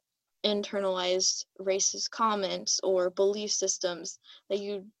there are internalized racist comments or belief systems that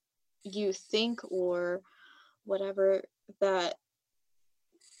you think or whatever, that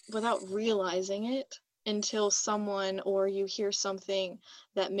without realizing it until someone or you hear something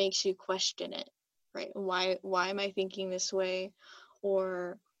that makes you question it, right? Why am I thinking this way?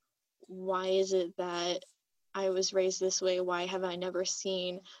 Or why is it that I was raised this way? Why have I never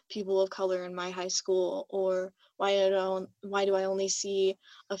seen people of color in my high school? Or why do I only see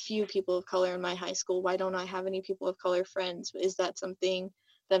a few people of color in my high school? Why don't I have any people of color friends? Is that something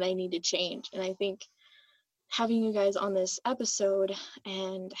that I need to change? And I think having you guys on this episode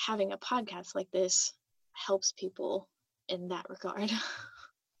and having a podcast like this helps people in that regard.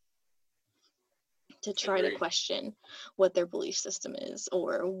 To try to question what their belief system is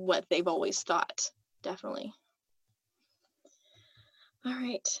or what they've always thought. Definitely. All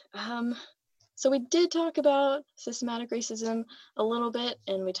right. So we did talk about systematic racism a little bit,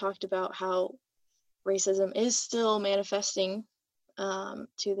 and we talked about how racism is still manifesting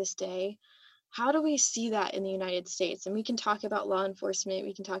to this day. How do we see that in the United States? And we can talk about law enforcement.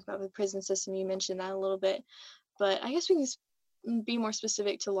 We can talk about the prison system. You mentioned that a little bit. But I guess we can be more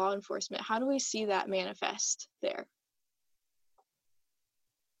specific to law enforcement. How do we see that manifest there?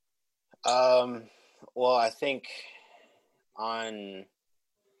 Well, I think on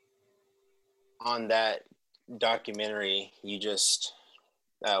that documentary you just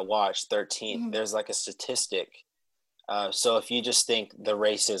watched, 13th, there's like a statistic. So if you just think the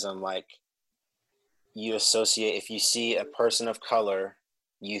racism, like you associate, if you see a person of color,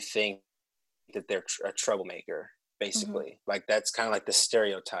 you think that they're a troublemaker, basically. Like that's kind of like the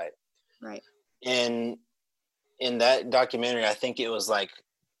stereotype. Right. And in that documentary, I think it was like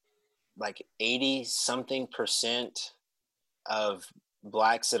 80 something % of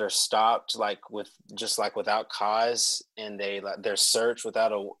blacks that are stopped without cause, and they're searched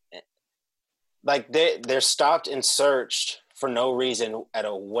without they're stopped and searched for no reason at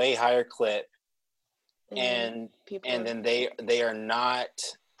a way higher clip, and then they are not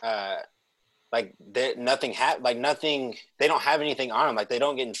nothing they don't have anything on them, like they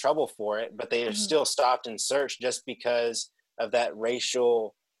don't get in trouble for it, but they are still stopped and searched just because of that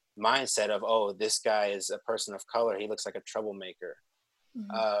racial mindset of, oh, this guy is a person of color, he looks like a troublemaker.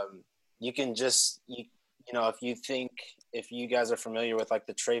 you can just if you guys are familiar with like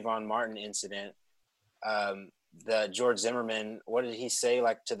the Trayvon Martin incident, the George Zimmerman, what did he say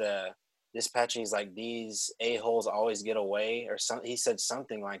like to the dispatcher? He's like, these a-holes always get away, or something. He said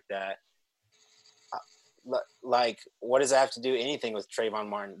something like that. Like, what does that have to do anything with Trayvon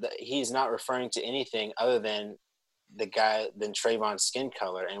Martin? He's not referring to anything other than than Trayvon's skin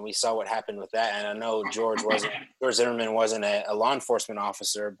color, and we saw what happened with that. And I know George Zimmerman wasn't a law enforcement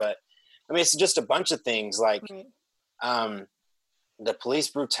officer, but I mean, it's just a bunch of things like the police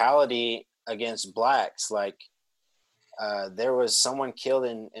brutality against blacks. Like, there was someone killed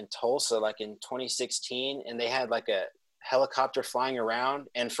in Tulsa, like in 2016, and they had like a helicopter flying around,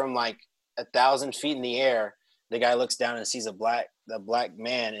 and from like 1,000 feet in the air, the guy looks down and sees a black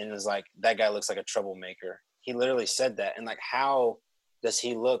man and is like, that guy looks like a troublemaker. He literally said that. And like, how does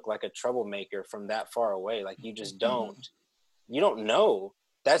he look like a troublemaker from that far away? Like, you just you don't know.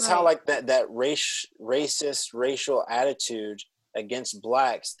 That's how like that racist racial attitude against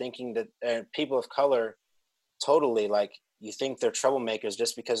blacks, thinking that people of color, totally, like, you think they're troublemakers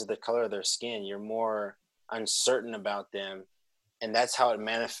just because of the color of their skin. You're more uncertain about them. And that's how it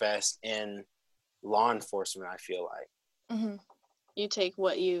manifests in law enforcement, I feel like. Mm-hmm. You take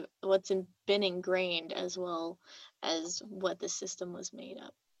what's been ingrained as well as what the system was made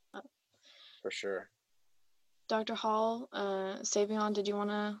up. For sure. Dr. Hall, Savion, did you want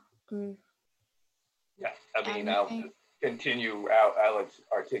to? Yeah, I mean, I'll just continue. Alex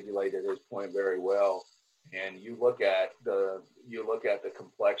articulated his point very well. And you look at the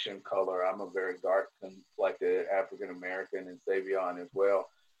complexion color. I'm a very dark complected African American, and Savion as well.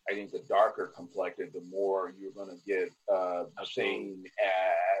 I think the darker complected, the more you're going to get seen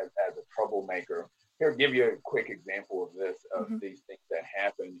as a troublemaker. Here, give you a quick example of this, these things that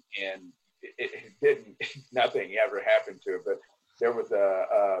happen, and it didn't. Nothing ever happened to it, but there was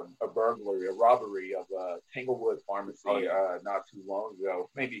a burglary, a robbery of a Tanglewood Pharmacy not too long ago,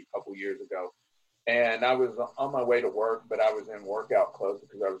 maybe a couple years ago. And I was on my way to work, but I was in workout clothes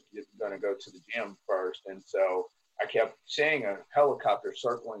because I was going to go to the gym first. And so I kept seeing a helicopter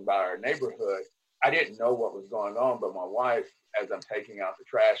circling by our neighborhood. I didn't know what was going on, but my wife, as I'm taking out the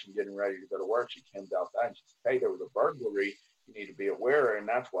trash and getting ready to go to work, she comes outside and she said, hey, there was a burglary. You need to be aware. And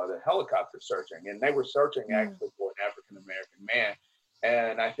that's why the helicopter's searching. And they were searching actually for an African-American man.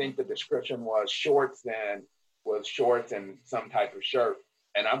 And I think the description was shorts and some type of shirt.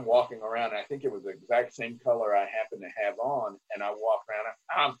 And I'm walking around, and I think it was the exact same color I happened to have on. And I walk around,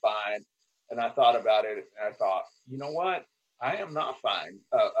 I'm fine. And I thought about it, and I thought, you know what? I am not fine.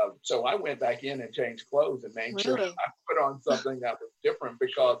 So I went back in and changed clothes and made sure I put on something that was different,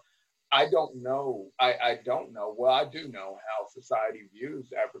 because I don't know. I don't know. Well, I do know how society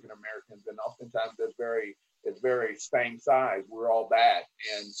views African Americans, and oftentimes it's very same size. We're all bad.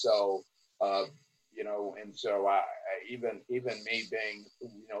 And so, I even me being,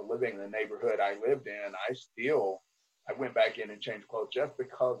 living in the neighborhood I lived in, I went back in and changed clothes just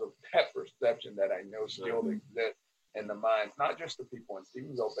because of that perception that I know still exists in the minds, not just the people in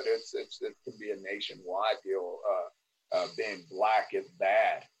Stephenville, but it can be a nationwide deal. Being black is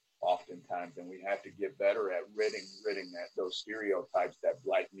bad oftentimes, and we have to get better at ridding those stereotypes that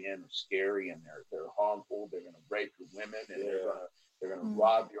black men are scary and they're harmful. They're going to rape your women, and they're going to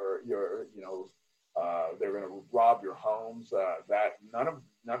rob they're going to rob your homes. That none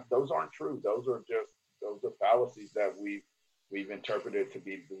of those aren't true. Those are fallacies that we've interpreted to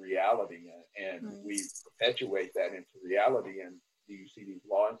be the reality, and we perpetuate that into reality. And you see these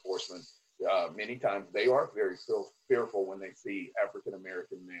law enforcement, many times they are very fearful when they see African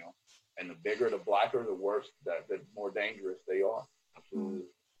American male, and the bigger, the blacker, the worse, the more dangerous they are. Absolutely.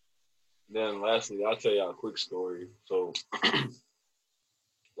 Then lastly, I'll tell you a quick story. So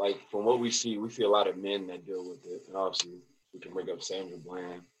like from what we see a lot of men that deal with it. And obviously we can bring up Sandra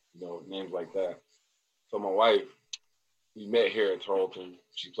Bland, names like that. So my wife, we met here at Tarleton.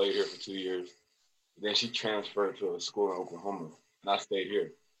 She played here for 2 years. Then she transferred to a school in Oklahoma, and I stayed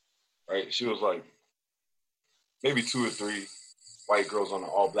here, right? She was like maybe 2 or 3 white girls on the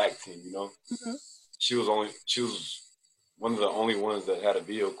all-black team, Mm-hmm. She was one of the only ones that had a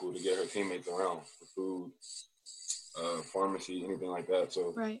vehicle to get her teammates around for food, pharmacy, anything like that.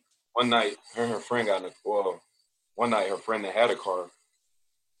 So one night, her and her friend one night her friend that had a car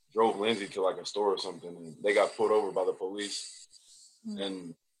drove Lindsay to like a store or something, and they got pulled over by the police. Mm-hmm.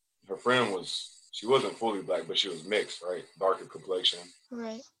 And her friend she wasn't fully black, but she was mixed, right? Darker complexion.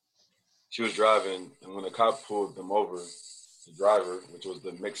 Right. She was driving, and when the cop pulled them over, the driver, which was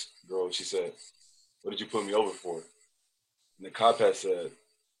the mixed girl, she said, "What did you put me over for?" And the cop had said,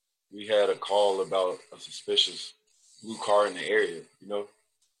 "We had a call about a suspicious blue car in the area,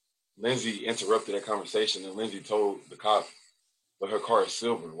 Lindsay interrupted that conversation, and Lindsay told the cop, "But her car is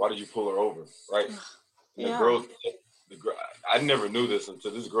silver. Why did you pull her over?" Right? And the girl, I never knew this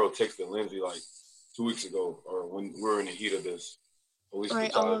until this girl texted Lindsay like 2 weeks ago, or when we were in the heat of this police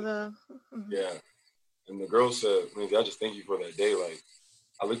brutality. Yeah. And the girl said, "Lindsay, I just thank you for that day. Like,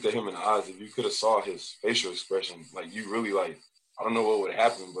 I looked at him in the eyes. If you could have saw his facial expression, like you really like, I don't know what would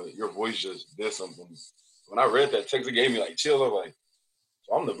happen, but your voice just did something." When I read that text, it gave me like chills. I'm like,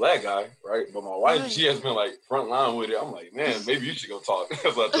 so I'm the black guy, right? But my wife, she has been like front line with it. I'm like, man, maybe you should go talk.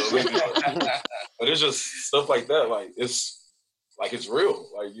 That's what I told Lindsay. But it's just stuff like that. Like it's real.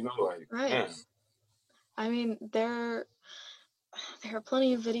 Like, you know, like, man. I mean, there are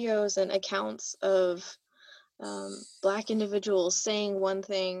plenty of videos and accounts of Black individuals saying one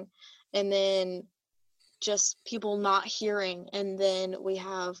thing and then just people not hearing, and then we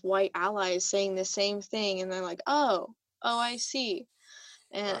have white allies saying the same thing and they're like, oh, I see.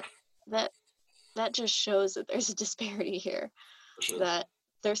 And that just shows that there's a disparity here. Sure. That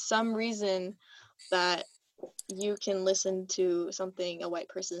there's some reason that you can listen to something a white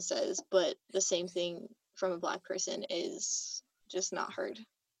person says, but the same thing from a Black person is just not heard.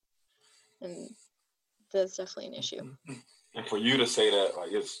 And that's definitely an issue. And for you to say that,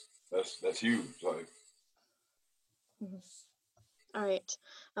 like, that's huge. Like, all right.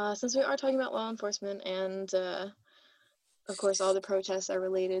 Since we are talking about law enforcement, and of course all the protests are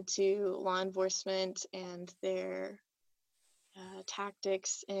related to law enforcement and their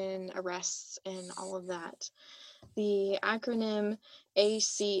tactics and arrests and all of that, the acronym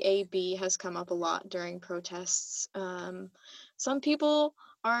ACAB has come up a lot during protests. Some people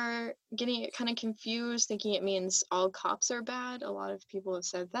are getting it kind of confused, thinking it means all cops are bad. A lot of people have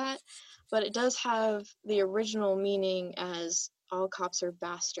said that, but it does have the original meaning as all cops are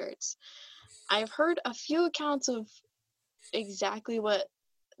bastards. I've heard a few accounts of exactly what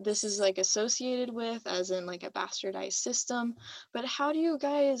this is like associated with, as in like a bastardized system, but how do you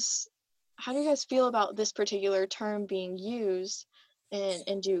guys feel about this particular term being used,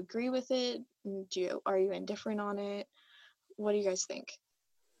 and do you agree with it? Are you indifferent on it? What do you guys think?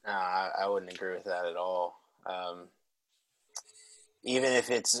 No, I wouldn't agree with that at all. Even if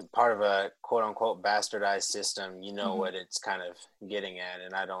it's part of a quote unquote bastardized system, you know what it's kind of getting at,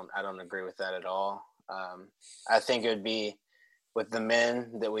 and I don't agree with that at all. I think it would be with the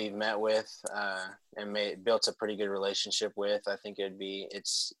men that we've met with and built a pretty good relationship with. I think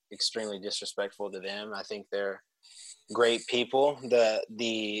it's extremely disrespectful to them. I think they're great people.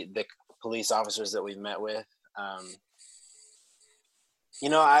 The police officers that we've met with. You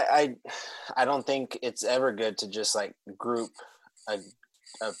know, I don't think it's ever good to just like group a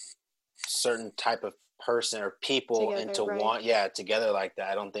certain type of person or people together, into one, together like that.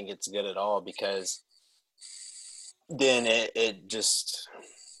 I don't think it's good at all, because then it just,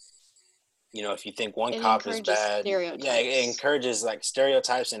 you know, if you think one cop is bad, it encourages like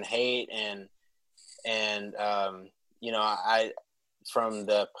stereotypes and hate and you know, from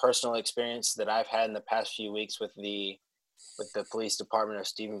the personal experience that I've had in the past few weeks with the police department of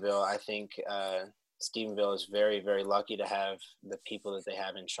Stephenville, I think Stephenville is very, very lucky to have the people that they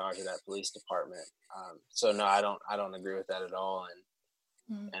have in charge of that police department. So no, I don't agree with that at all,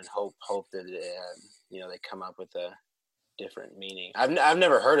 and hope that you know, they come up with a different meaning. I've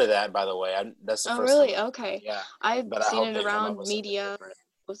never heard of that, by the way. That's the first really time. Okay. Yeah, I've seen it around media,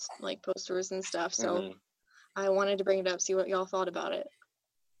 like posters and stuff. So I wanted to bring it up, see what y'all thought about it.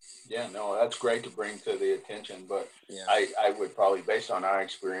 Yeah, no, that's great to bring to the attention, but I would probably, based on our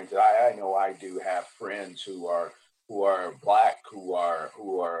experience, I know I do have friends who are Black, who are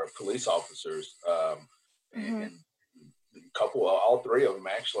police officers, and a couple, all three of them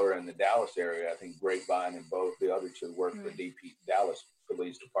actually are in the Dallas area. I think Grapevine and both the other two work for DP Dallas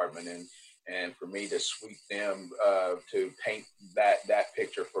Police Department, and for me to sweep them to paint that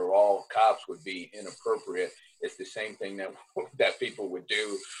picture for all cops would be inappropriate. It's the same thing that people would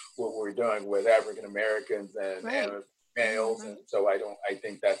do what we're doing with African Americans and males, and so I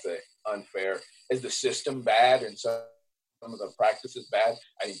think that's unfair. Is the system bad and some of the practices bad?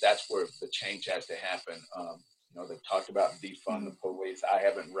 I think that's where the change has to happen. You know, they've talked about defund the police. I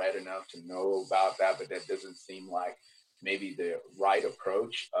haven't read enough to know about that, but that doesn't seem like maybe the right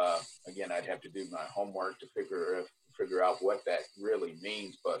approach. Again, I'd have to do my homework to figure out what that really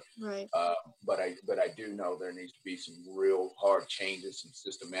means. But but I do know there needs to be some real hard changes, some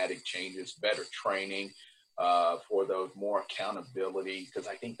systematic changes, better training for those, more accountability, because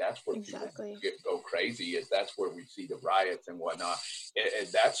I think that's where people go crazy. That's where we see the riots and whatnot. And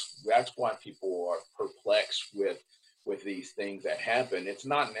that's why people are perplexed with with these things that happen, it's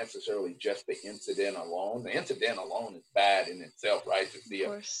not necessarily just the incident alone. The incident alone is bad in itself, right? To see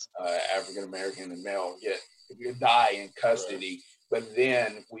a African American male die in custody, but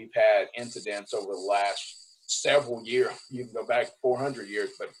then we've had incidents over the last several years. You can go back 400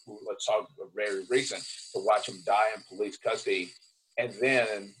 years, but let's talk very recent, to watch them die in police custody, and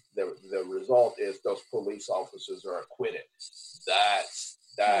then the result is those police officers are acquitted. That's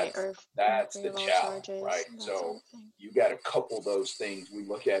the challenge, right? So you got to couple those things. We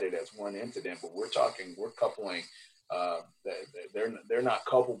look at it as one incident, but we're coupling. They're not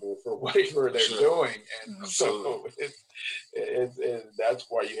culpable for whatever they're doing, and so that's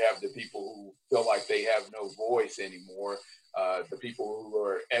why you have the people who feel like they have no voice anymore. The people who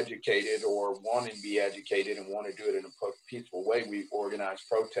are educated or want to be educated and want to do it in a peaceful way, we organize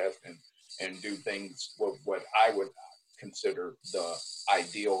protests and do things what I would consider the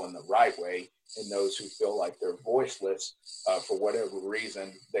ideal and the right way. And those who feel like they're voiceless for whatever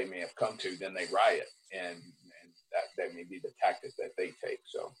reason they may have come to, then they riot, and that may be the tactic that they take.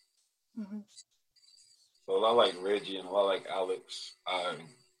 So, so a lot like Reggie and a lot like Alex,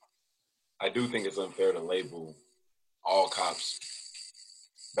 I do think it's unfair to label all cops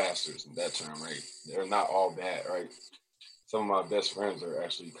bastards in that term, right? They're not all bad, right? Some of my best friends are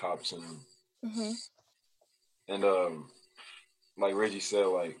actually cops, and like Reggie said,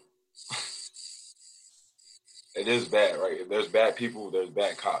 like it is bad, right? If there's bad people, there's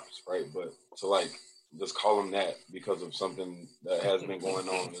bad cops, right? But so like just call them that because of something that has been going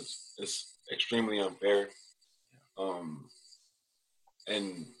on, it's extremely unfair.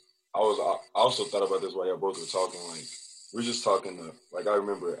 And I also thought about this while y'all both were talking. Like we're just talking like I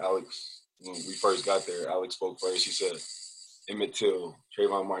remember Alex when we first got there. Alex spoke first. He said Emmett Till,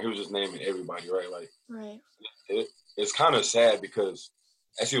 Trayvon Martin. He was just naming everybody, right? Like it's kind of sad because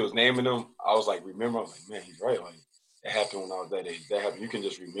as he was naming them, I was like, remember, I was like, man, he's right. Like it happened when I was that age. That happened. You can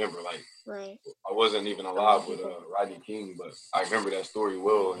just remember. Like I wasn't even alive with Rodney King, but I remember that story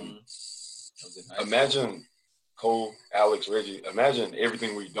well. And imagine Cole, Alex, Reggie, imagine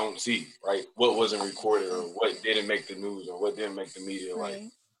everything we don't see, right? What wasn't recorded or what didn't make the news or what didn't make the media, like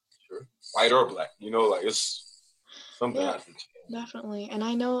white or black, like it's something has to change. Definitely. And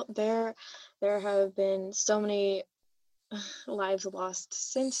I know there have been so many lives lost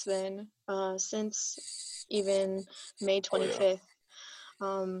since then, since even May 25th,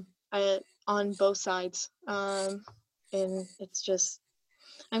 on both sides. And it's just,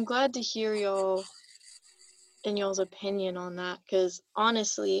 I'm glad to hear y'all's opinion on that, because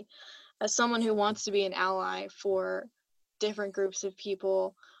honestly, as someone who wants to be an ally for different groups of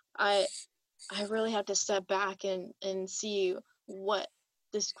people, I really have to step back and see what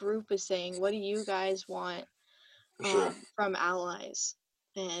this group is saying. What do you guys want from allies?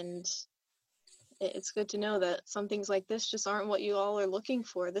 And it's good to know that some things like this just aren't what you all are looking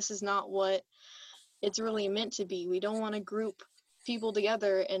for. This is not what it's really meant to be. We don't want to group people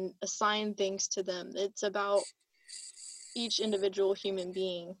together and assign things to them. It's about each individual human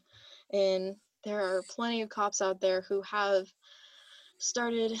being. And there are plenty of cops out there who have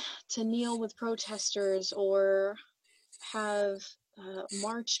started to kneel with protesters or have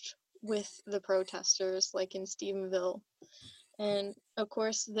marched with the protesters, like in Stephenville. And of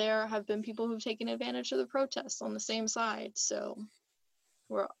course, there have been people who've taken advantage of the protests on the same side. So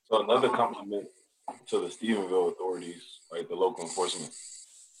another compliment to the Stephenville authorities, right? The local enforcement,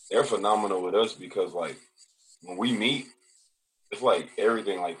 they're phenomenal with us because, like, when we meet, it's like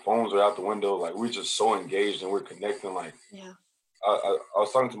everything, like phones are out the window. Like we're just so engaged and we're connecting. Like, I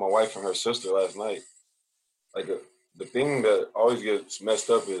was talking to my wife and her sister last night. Like the thing that always gets messed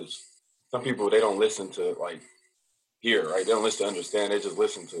up is some people, they don't listen to like hear, right? They don't listen to understand. They just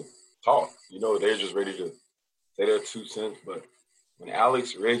listen to talk. They're just ready to say their 2 cents. But when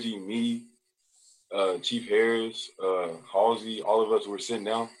Alex, Reggie, me, Chief Harris, Halsey, all of us were sitting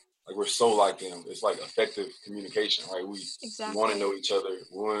down, like we're so locked in. It's like effective communication, right? We want to know each other.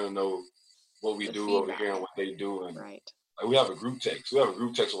 We want to know what we do over here and what they do. And like we have a group text. We have a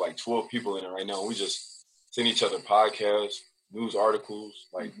group text with like 12 people in it right now. And we just send each other podcasts, news articles.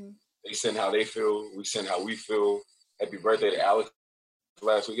 Like they send how they feel. We send how we feel. Happy birthday to Alex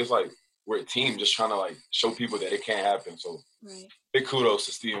last week. It's like we're a team just trying to like show people that it can't happen. So big kudos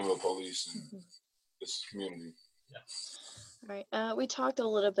to Stephenville Police and this community. Right. We talked a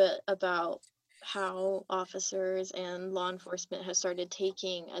little bit about how officers and law enforcement have started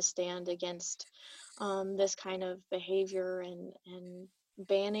taking a stand against this kind of behavior and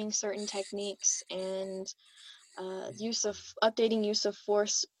banning certain techniques and updating use of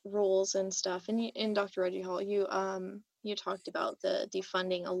force rules and stuff. And in Dr. Reggie Hall, you talked about the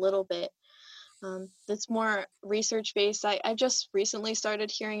defunding a little bit. That's more research based. I just recently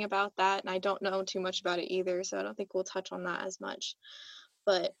started hearing about that, and I don't know too much about it either, so I don't think we'll touch on that as much.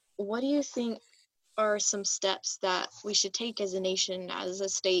 But what do you think are some steps that we should take as a nation, as a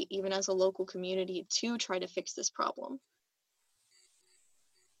state, even as a local community to try to fix this problem?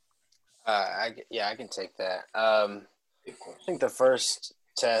 I can take that. I think the first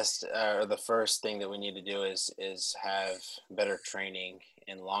test or the first thing that we need to do is have better training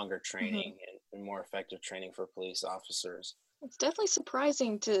and longer training and more effective training for police officers. It's definitely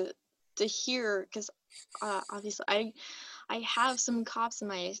surprising to hear, because obviously I have some cops in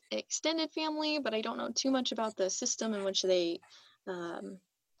my extended family, but I don't know too much about the system in which they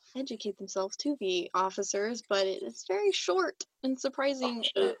educate themselves to be officers. But it's very short, and surprising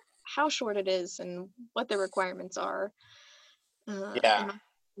how short it is and what the requirements are. And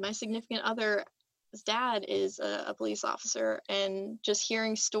my significant other's dad is a police officer, and just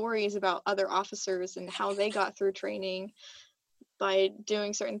hearing stories about other officers and how they got through training by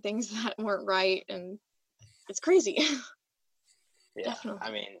doing certain things that weren't right, and it's crazy. Yeah, Definitely.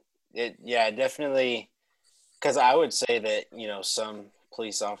 I mean, definitely, because I would say that, some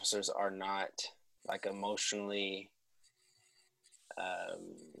police officers are not like emotionally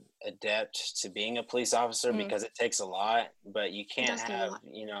adept to being a police officer because it takes a lot, but you can't have,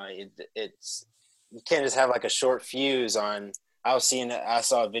 it's you can't just have like a short fuse on. I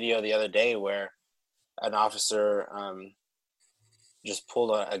saw a video the other day where an officer just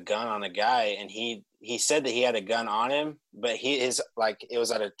pulled a gun on a guy, and he said that he had a gun on him, but it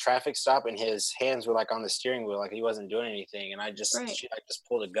was at a traffic stop, and his hands were like on the steering wheel, like he wasn't doing anything, and I just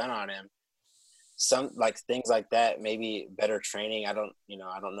pulled a gun on him. Some like things like that, maybe better training. I don't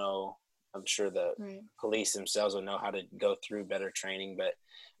know. I'm sure the police themselves will know how to go through better training, but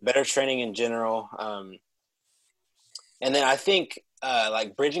better training in general. And then I think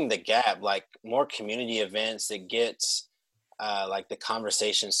like bridging the gap, like more community events that gets like the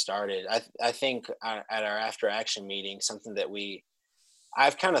conversation started. I think at our after action meeting, something that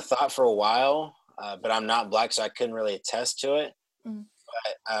I've kind of thought for a while, but I'm not Black, so I couldn't really attest to it.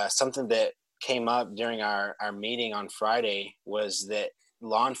 But something that came up during our meeting on Friday was that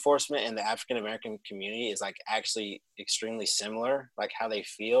law enforcement and the African American community is like actually extremely similar, like how they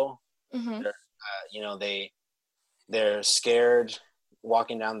feel. They're scared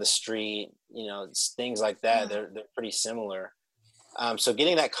walking down the street, things like that. They're pretty similar. So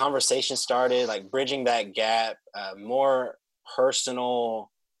getting that conversation started, like bridging that gap, more personal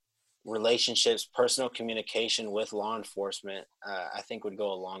relationships, personal communication with law enforcement, I think would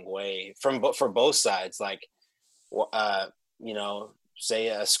go a long way for both sides. Like, say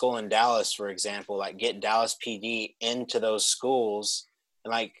a school in Dallas, for example, like get Dallas PD into those schools,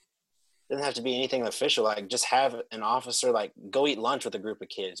 and like, it doesn't have to be anything official. Like just have an officer like go eat lunch with a group of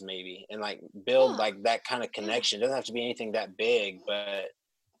kids maybe, and like build like that kind of connection. It doesn't have to be anything that big, but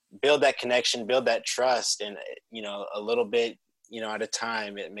build that connection, build that trust, and a little bit, at a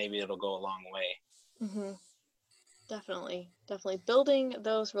time, maybe it'll go a long way. Definitely building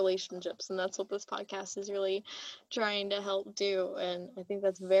those relationships, and that's what this podcast is really trying to help do. And I think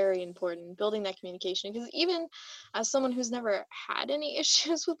that's very important, building that communication, because even as someone who's never had any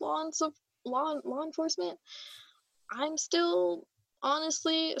issues with law enforcement, I'm still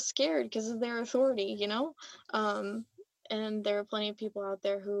honestly scared because of their authority, and there are plenty of people out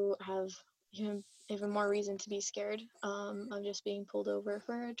there who have even more reason to be scared of just being pulled over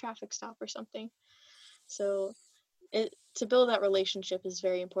for a traffic stop or something. So to build that relationship is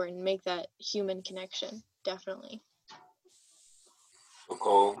very important. Make that human connection, definitely. So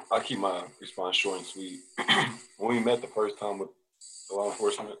Cole, I'll keep my response short and sweet. When we met the first time with the law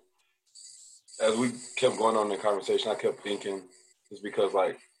enforcement, as we kept going on in the conversation, I kept thinking, it's because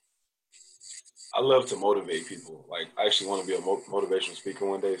like I love to motivate people. Like I actually want to be a motivational speaker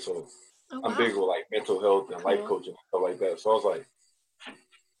one day. So I'm big with like mental health and life coaching and stuff like that. So I was like,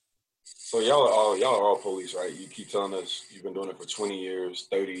 so y'all are all police, right? You keep telling us you've been doing it for 20 years,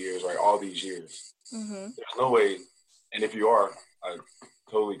 30 years, right? All these years. There's no way, and if you are, I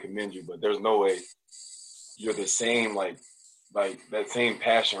totally commend you, but there's no way you're the same, like that same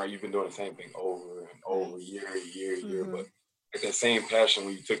passion, right? You've been doing the same thing over and over, year, but like that same passion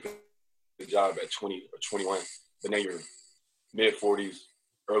when you took the job at 20 or 21, but now you're mid 40s,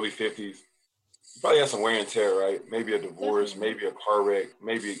 early 50s. You probably had some wear and tear, right? Maybe a divorce, maybe a car wreck,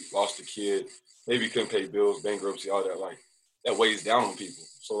 maybe lost a kid, maybe couldn't pay bills, bankruptcy, all that. Like that weighs down on people.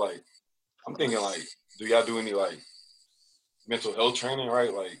 So like, I'm thinking like, do y'all do any like mental health training,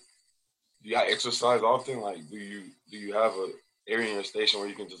 right? Like, do y'all exercise often? Like, do you have a area in your station where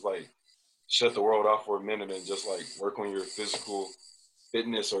you can just like shut the world off for a minute and just like work on your physical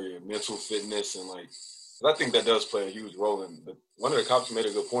fitness or your mental fitness. And like, I think that does play a huge role in, but one of the cops made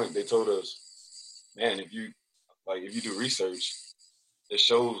a good point. They told us, man, if you do research, it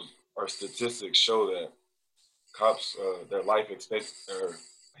shows, our statistics show that cops, their life I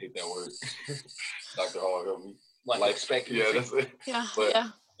hate that word. Dr. Hall, help me. Life expectancy. Yeah, that's it. Yeah. But yeah.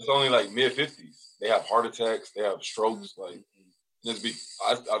 it's only like mid-50s. They have heart attacks. They have strokes. Mm-hmm.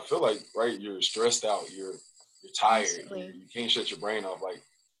 Like, I feel like, right, you're stressed out. You're tired. You can't shut your brain off. Like,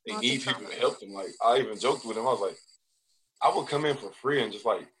 they need people to help them. Like, I even joked with them. I was like, I would come in for free and just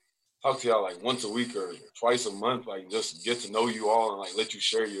like talk to y'all like once a week or twice a month. Like, just get to know you all and like let you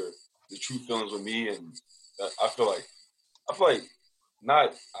share your true feelings with me. And I feel like I'm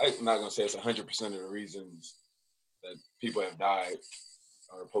not gonna say it's 100% of the reasons that people have died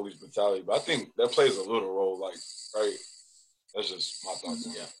or police brutality, but I think that plays a little role. Like, right? That's just my thoughts.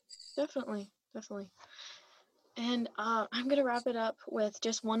 Mm-hmm. Yeah. Definitely. And I'm gonna wrap it up with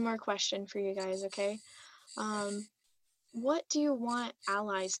just one more question for you guys. Okay. What do you want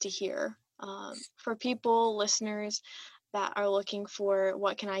allies to hear? For people, listeners that are looking for,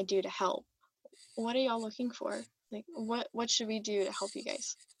 what can I do to help? What are y'all looking for? Like, what should we do to help you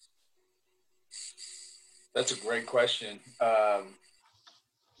guys? That's a great question.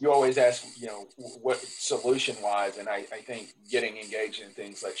 You always ask, what solution-wise, and I think getting engaged in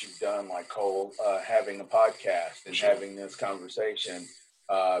things that you've done, like Cole, having a podcast and having this conversation,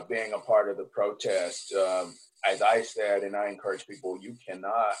 being a part of the protest. As I said, and I encourage people, you can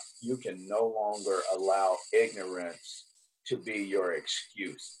no longer allow ignorance to be your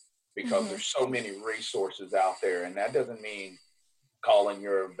excuse, because there's so many resources out there, and that doesn't mean calling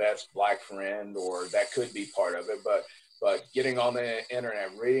your best Black friend, or that could be part of it, but getting on the internet,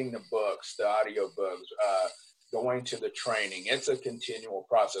 reading the books, the audio books, going to the training. It's a continual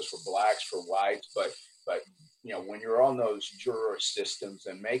process for Blacks, for whites, but when you're on those juror systems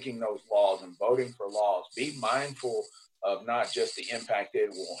and making those laws and voting for laws, be mindful of not just the impact it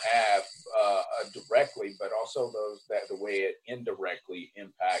will have directly, but also the way it indirectly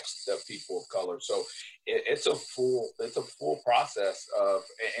impacts the people of color. So it's a full process of,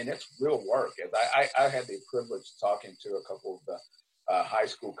 and it's real work. As I had the privilege of talking to a couple of the high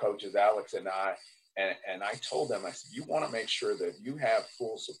school coaches, Alex and I, and I told them, I said, you want to make sure that you have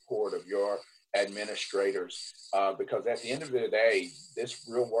full support of your administrators, because at the end of the day, this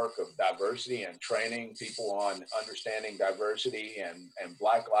real work of diversity and training people on understanding diversity and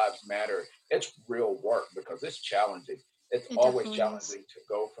Black Lives Matter, it's real work, because it's challenging. It's always challenging to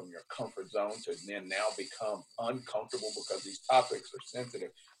go from your comfort zone to then now become uncomfortable, because these topics are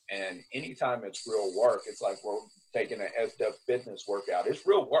sensitive. And anytime it's real work, it's like we're taking an SW fitness workout. It's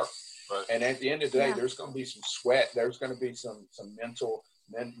real work. Right. And at the end of the day, there's going to be some sweat. There's going to be some mental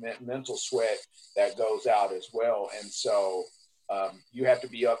sweat that goes out as well. And so you have to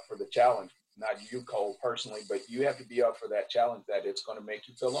be up for the challenge. Not you, Cole, personally, but you have to be up for that challenge, that it's going to make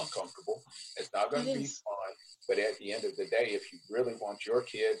you feel uncomfortable. It's not going to be fun. But at the end of the day, if you really want your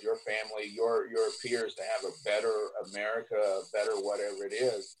kids, your family, your peers to have a better America, a better whatever it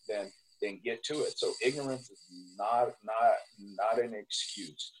is, then get to it. So ignorance is not an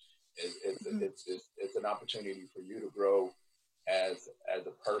excuse. It's an opportunity for you to grow as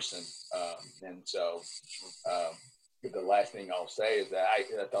a person. And so the last thing I'll say is that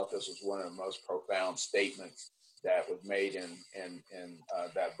I thought this was one of the most profound statements that was made in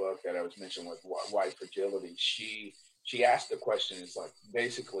that book that I was mentioning with White Fragility. She asked the question, is like,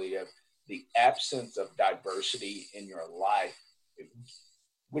 basically, if the absence of diversity in your life,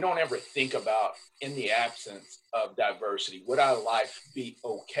 we don't ever think about, in the absence of diversity, would our life be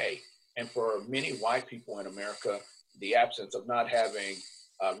okay? And for many white people in America, the absence of not having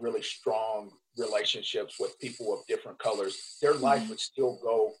really strong relationships with people of different colors, their life would still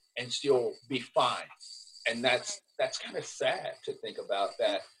go and still be fine. And that's kind of sad to think about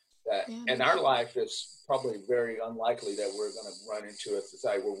that. And our life is probably very unlikely that we're going to run into a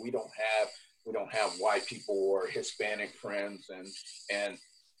society where we don't have white people or Hispanic friends, and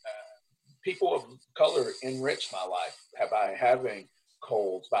people of color enrich my life by having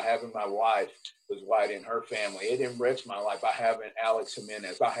Coles, by having my wife who's white in her family. It enriched my life by having Alex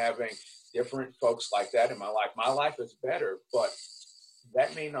Jimenez, by having different folks like that in my life. My life is better, but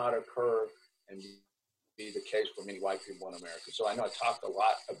that may not occur and be the case for many white people in America. So I know I talked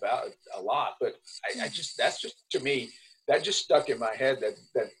a lot, but that's just, to me, that just stuck in my head,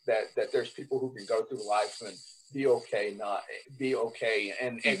 that there's people who can go through life and be okay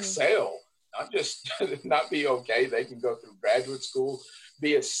and excel, not just not be okay. They can go through graduate school,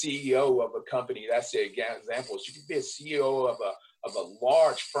 be a CEO of a company. That's the example. You can be a CEO of a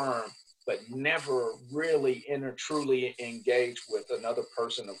large firm but never really truly engage with another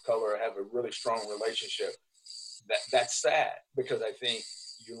person of color or have a really strong relationship. That's sad, because I think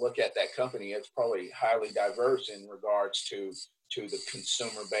you look at that company, it's probably highly diverse in regards to the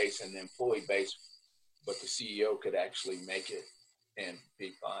consumer base and the employee base, but the CEO could actually make it and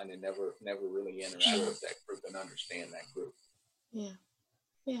be fine and never really interact with that group and understand that group.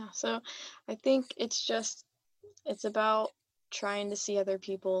 Yeah. So I think it's about trying to see other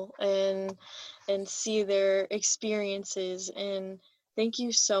people and see their experiences. And thank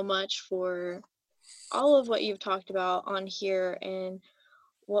you so much for all of what you've talked about on here and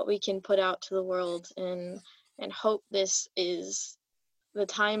what we can put out to the world, and hope this is the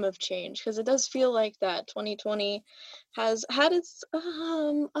time of change, because it does feel like that 2020 has had its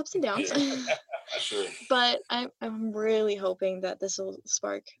ups and downs. Sure. But I'm really hoping that this will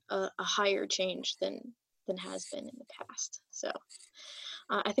spark a higher change than has been in the past. So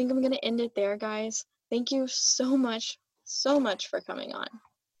I think I'm going to end it there, guys. Thank you so much for coming on.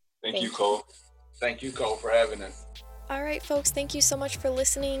 Thank you, Cole. Thank you, Cole, for having us. All right, folks, thank you so much for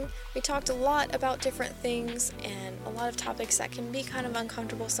listening. We talked a lot about different things and a lot of topics that can be kind of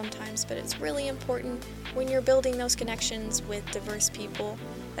uncomfortable sometimes, but it's really important when you're building those connections with diverse people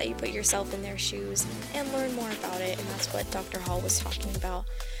that you put yourself in their shoes and learn more about it. And that's what Dr. Hall was talking about.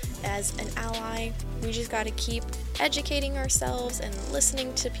 As an ally, we just got to keep educating ourselves and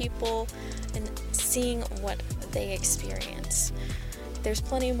listening to people and seeing what they experience. There's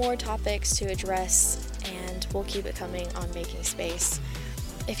plenty more topics to address, and we'll keep it coming on Making Space.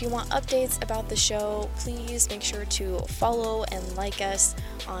 If you want updates about the show, please make sure to follow and like us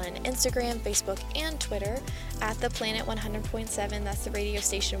on Instagram, Facebook, and Twitter at The Planet 100.7. That's the radio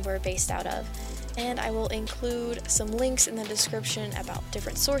station we're based out of. And I will include some links in the description about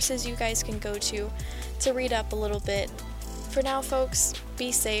different sources you guys can go to read up a little bit. For now, folks,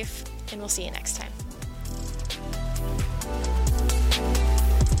 be safe, and we'll see you next time.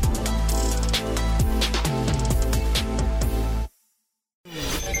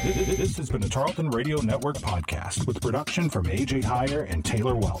 This has been a Tarleton Radio Network podcast with production from AJ Heyer and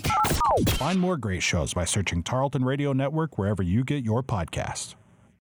Taylor Welch. Find more great shows by searching Tarleton Radio Network wherever you get your podcasts.